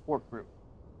Telepathy Support Group.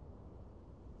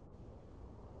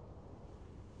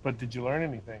 But did you learn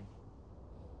anything?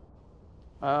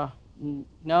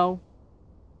 No.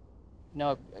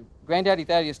 No, Granddaddy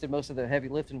Thaddeus did most of the heavy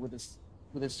lifting with his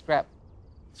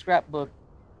scrapbook.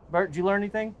 Bert, did you learn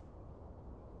anything?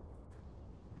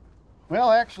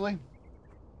 Well, actually,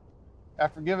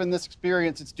 after giving this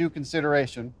experience its due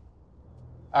consideration,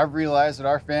 I've realized that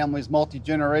our family's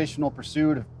multi-generational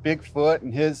pursuit of Bigfoot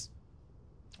and his,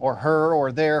 or her,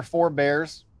 or their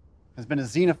forebears has been a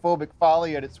xenophobic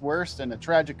folly at its worst and a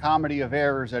tragic comedy of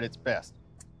errors at its best.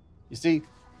 You see,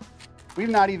 we've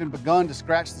not even begun to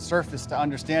scratch the surface to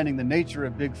understanding the nature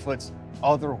of Bigfoot's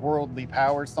otherworldly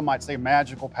powers, some might say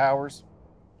magical powers.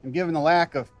 And given the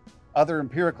lack of other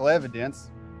empirical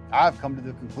evidence, I've come to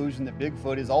the conclusion that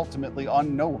Bigfoot is ultimately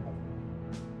unknowable.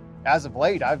 As of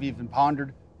late, I've even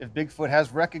pondered if Bigfoot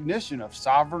has recognition of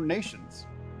sovereign nations.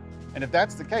 And if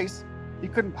that's the case, he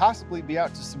couldn't possibly be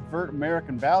out to subvert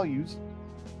American values.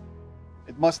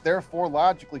 It must therefore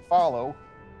logically follow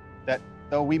that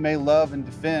though we may love and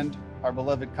defend our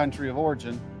beloved country of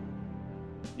origin,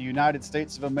 the United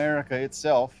States of America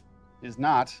itself is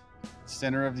not the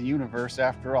center of the universe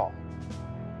after all.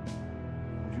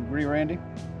 Would you agree, Randy?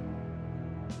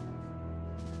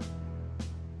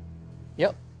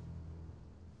 Yep.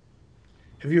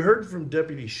 Have you heard from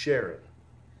Deputy Sharon?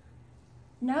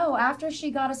 No, after she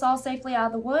got us all safely out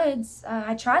of the woods,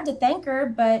 I tried to thank her,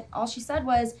 but all she said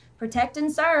was, protect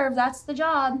and serve, that's the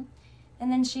job.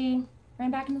 And then she ran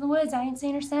back into the woods. I ain't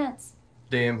seen her since.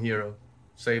 Damn hero.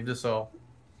 Saved us all.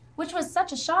 Which was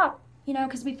such a shock, you know,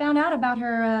 because we found out about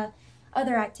her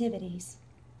other activities.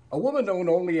 A woman known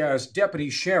only as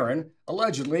Deputy Sharon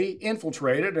allegedly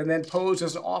infiltrated and then posed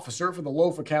as an officer for the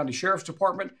Lofa County Sheriff's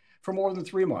Department for more than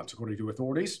 3 months, according to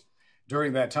authorities.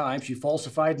 During that time, she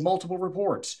falsified multiple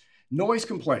reports, noise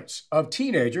complaints of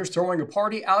teenagers throwing a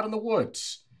party out in the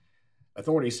woods.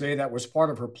 Authorities say that was part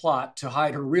of her plot to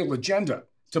hide her real agenda,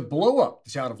 to blow up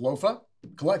the town of Lofa,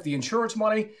 collect the insurance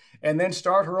money, and then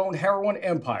start her own heroin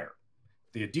empire.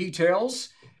 The details,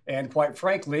 and quite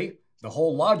frankly, the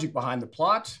whole logic behind the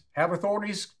plot, have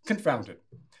authorities confounded.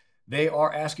 They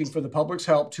are asking for the public's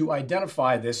help to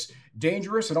identify this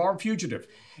dangerous and armed fugitive.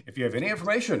 If you have any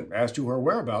information as to her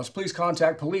whereabouts, please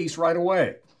contact police right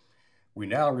away. We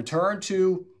now return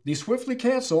to the swiftly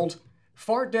canceled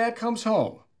Fart Dad Comes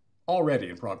Home, already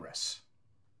in progress.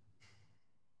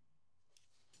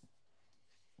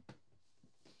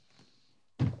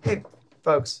 Hey,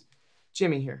 folks.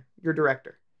 Jimmy here, your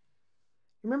director.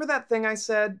 Remember that thing I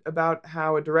said about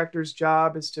how a director's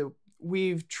job is to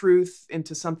weave truth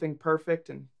into something perfect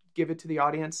and give it to the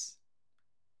audience?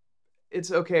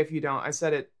 It's okay if you don't. I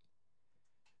said it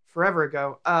forever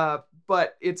ago,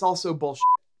 but it's also bullshit.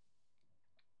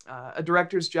 A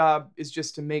director's job is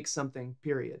just to make something,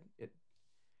 period. It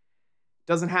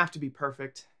doesn't have to be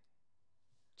perfect.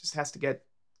 It just has to get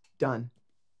done.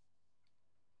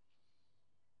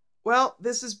 Well,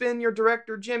 this has been your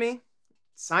director, Jimmy,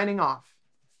 signing off.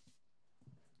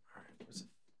 All right, where's it?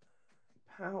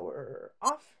 Power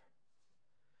off.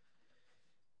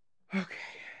 Okay.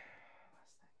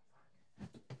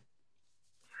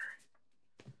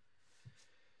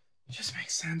 It just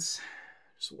makes sense.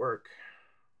 Just work.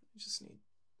 I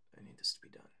need this to be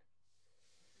done.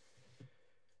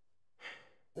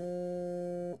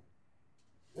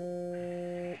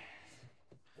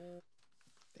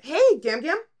 Hey, Gam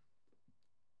Gam.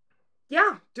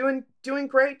 Yeah, doing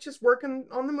great. Just working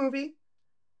on the movie.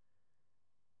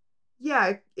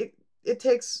 Yeah,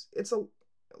 it's a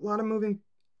lot of moving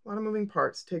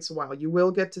parts. It takes a while. You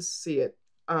will get to see it.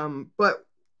 But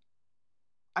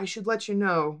I should let you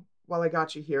know while I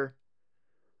got you here.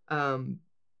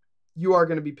 You are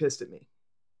going to be pissed at me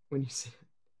when you see it.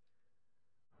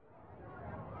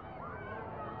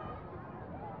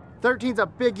 13's a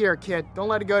big year, kid. Don't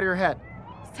let it go to your head.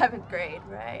 7th grade,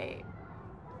 right?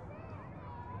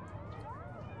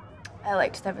 I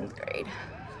liked 7th grade.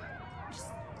 Just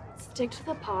stick to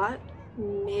the pot.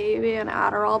 Maybe an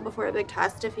Adderall before a big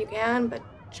test if you can, but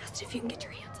just if you can get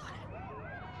your hands on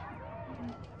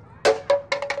it.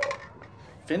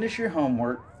 Finish your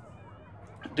homework,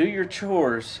 do your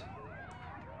chores,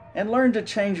 and learn to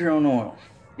change your own oil.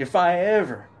 If I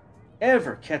ever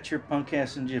catch your punk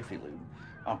ass in Jiffy Lube,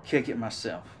 I'll kick it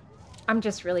myself. I'm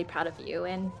just really proud of you,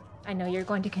 and I know you're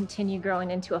going to continue growing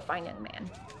into a fine young man.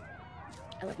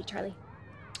 I love you, Charlie.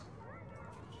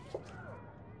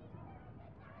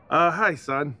 Hi,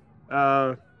 son.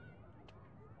 I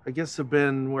guess I've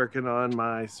been working on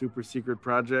my super secret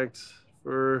project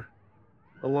for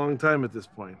a long time at this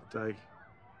point. I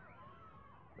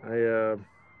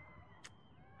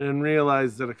didn't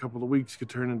realize that a couple of weeks could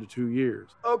turn into 2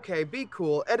 years. Okay, be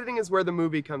cool. Editing is where the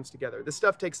movie comes together. This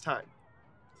stuff takes time.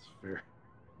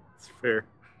 It's fair.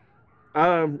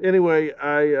 Anyway,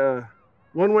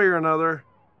 one way or another,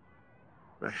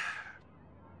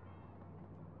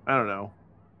 I don't know.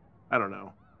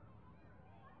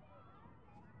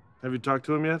 Have you talked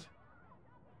to him yet?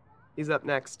 He's up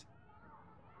next.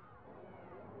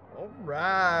 All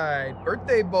right,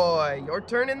 birthday boy, your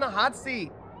turn in the hot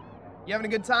seat. You having a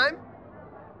good time?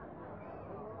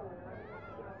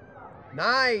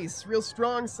 Nice, real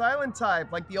strong silent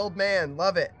type, like the old man,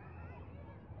 love it.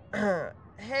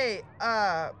 Hey,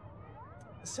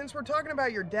 since we're talking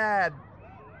about your dad,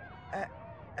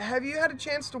 have you had a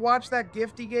chance to watch that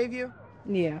gift he gave you?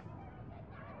 Yeah.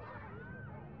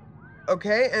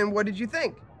 Okay, and what did you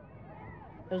think?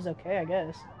 It was okay, I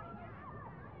guess.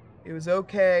 It was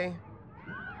okay.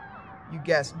 You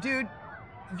guessed. Dude,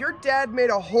 your dad made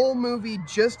a whole movie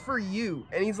just for you,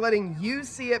 and he's letting you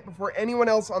see it before anyone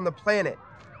else on the planet.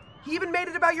 He even made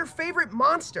it about your favorite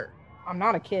monster. I'm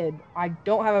not a kid. I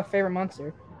don't have a favorite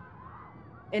monster.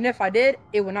 And if I did,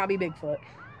 it would not be Bigfoot.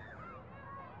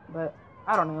 But,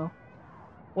 I don't know.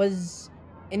 Was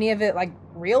any of it, like,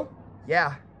 real?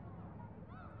 Yeah.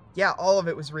 Yeah, all of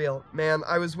it was real. Man,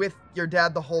 I was with your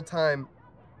dad the whole time.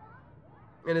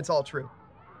 And it's all true.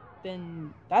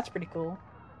 Then that's pretty cool.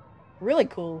 Really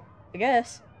cool, I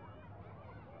guess.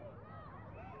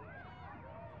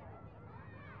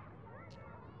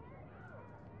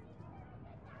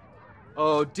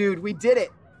 Oh, dude, we did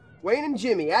it. Wayne and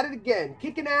Jimmy at it again.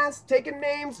 Kicking ass, taking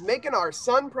names, making our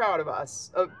son proud of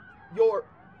us.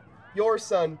 Your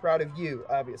son proud of you,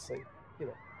 obviously.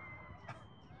 You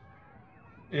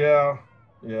know.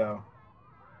 Yeah.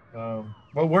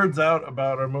 Well, word's out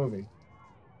about our movie.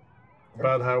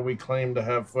 About how we claim to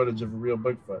have footage of a real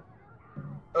Bigfoot.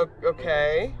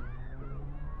 Okay.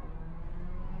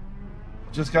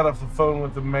 Just got off the phone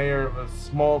with the mayor of a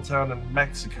small town in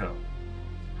Mexico.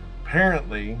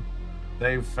 Apparently,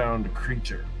 they've found a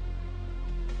creature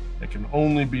that can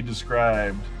only be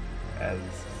described as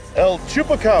El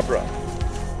Chupacabra,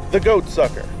 the goat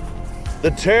sucker,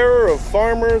 the terror of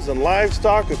farmers and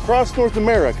livestock across North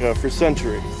America for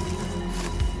centuries.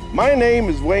 My name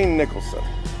is Wayne Nicholson,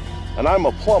 and I'm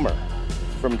a plumber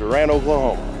from Durant,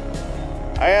 Oklahoma.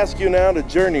 I ask you now to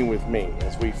journey with me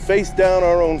as we face down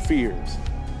our own fears,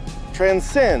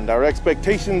 transcend our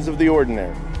expectations of the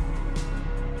ordinary,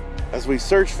 as we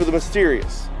search for the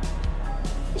mysterious,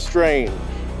 the strange,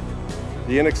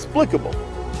 the inexplicable,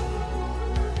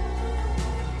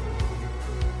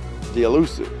 the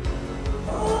elusive.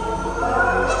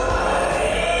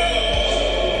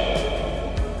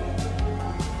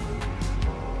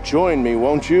 Join me,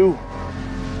 won't you?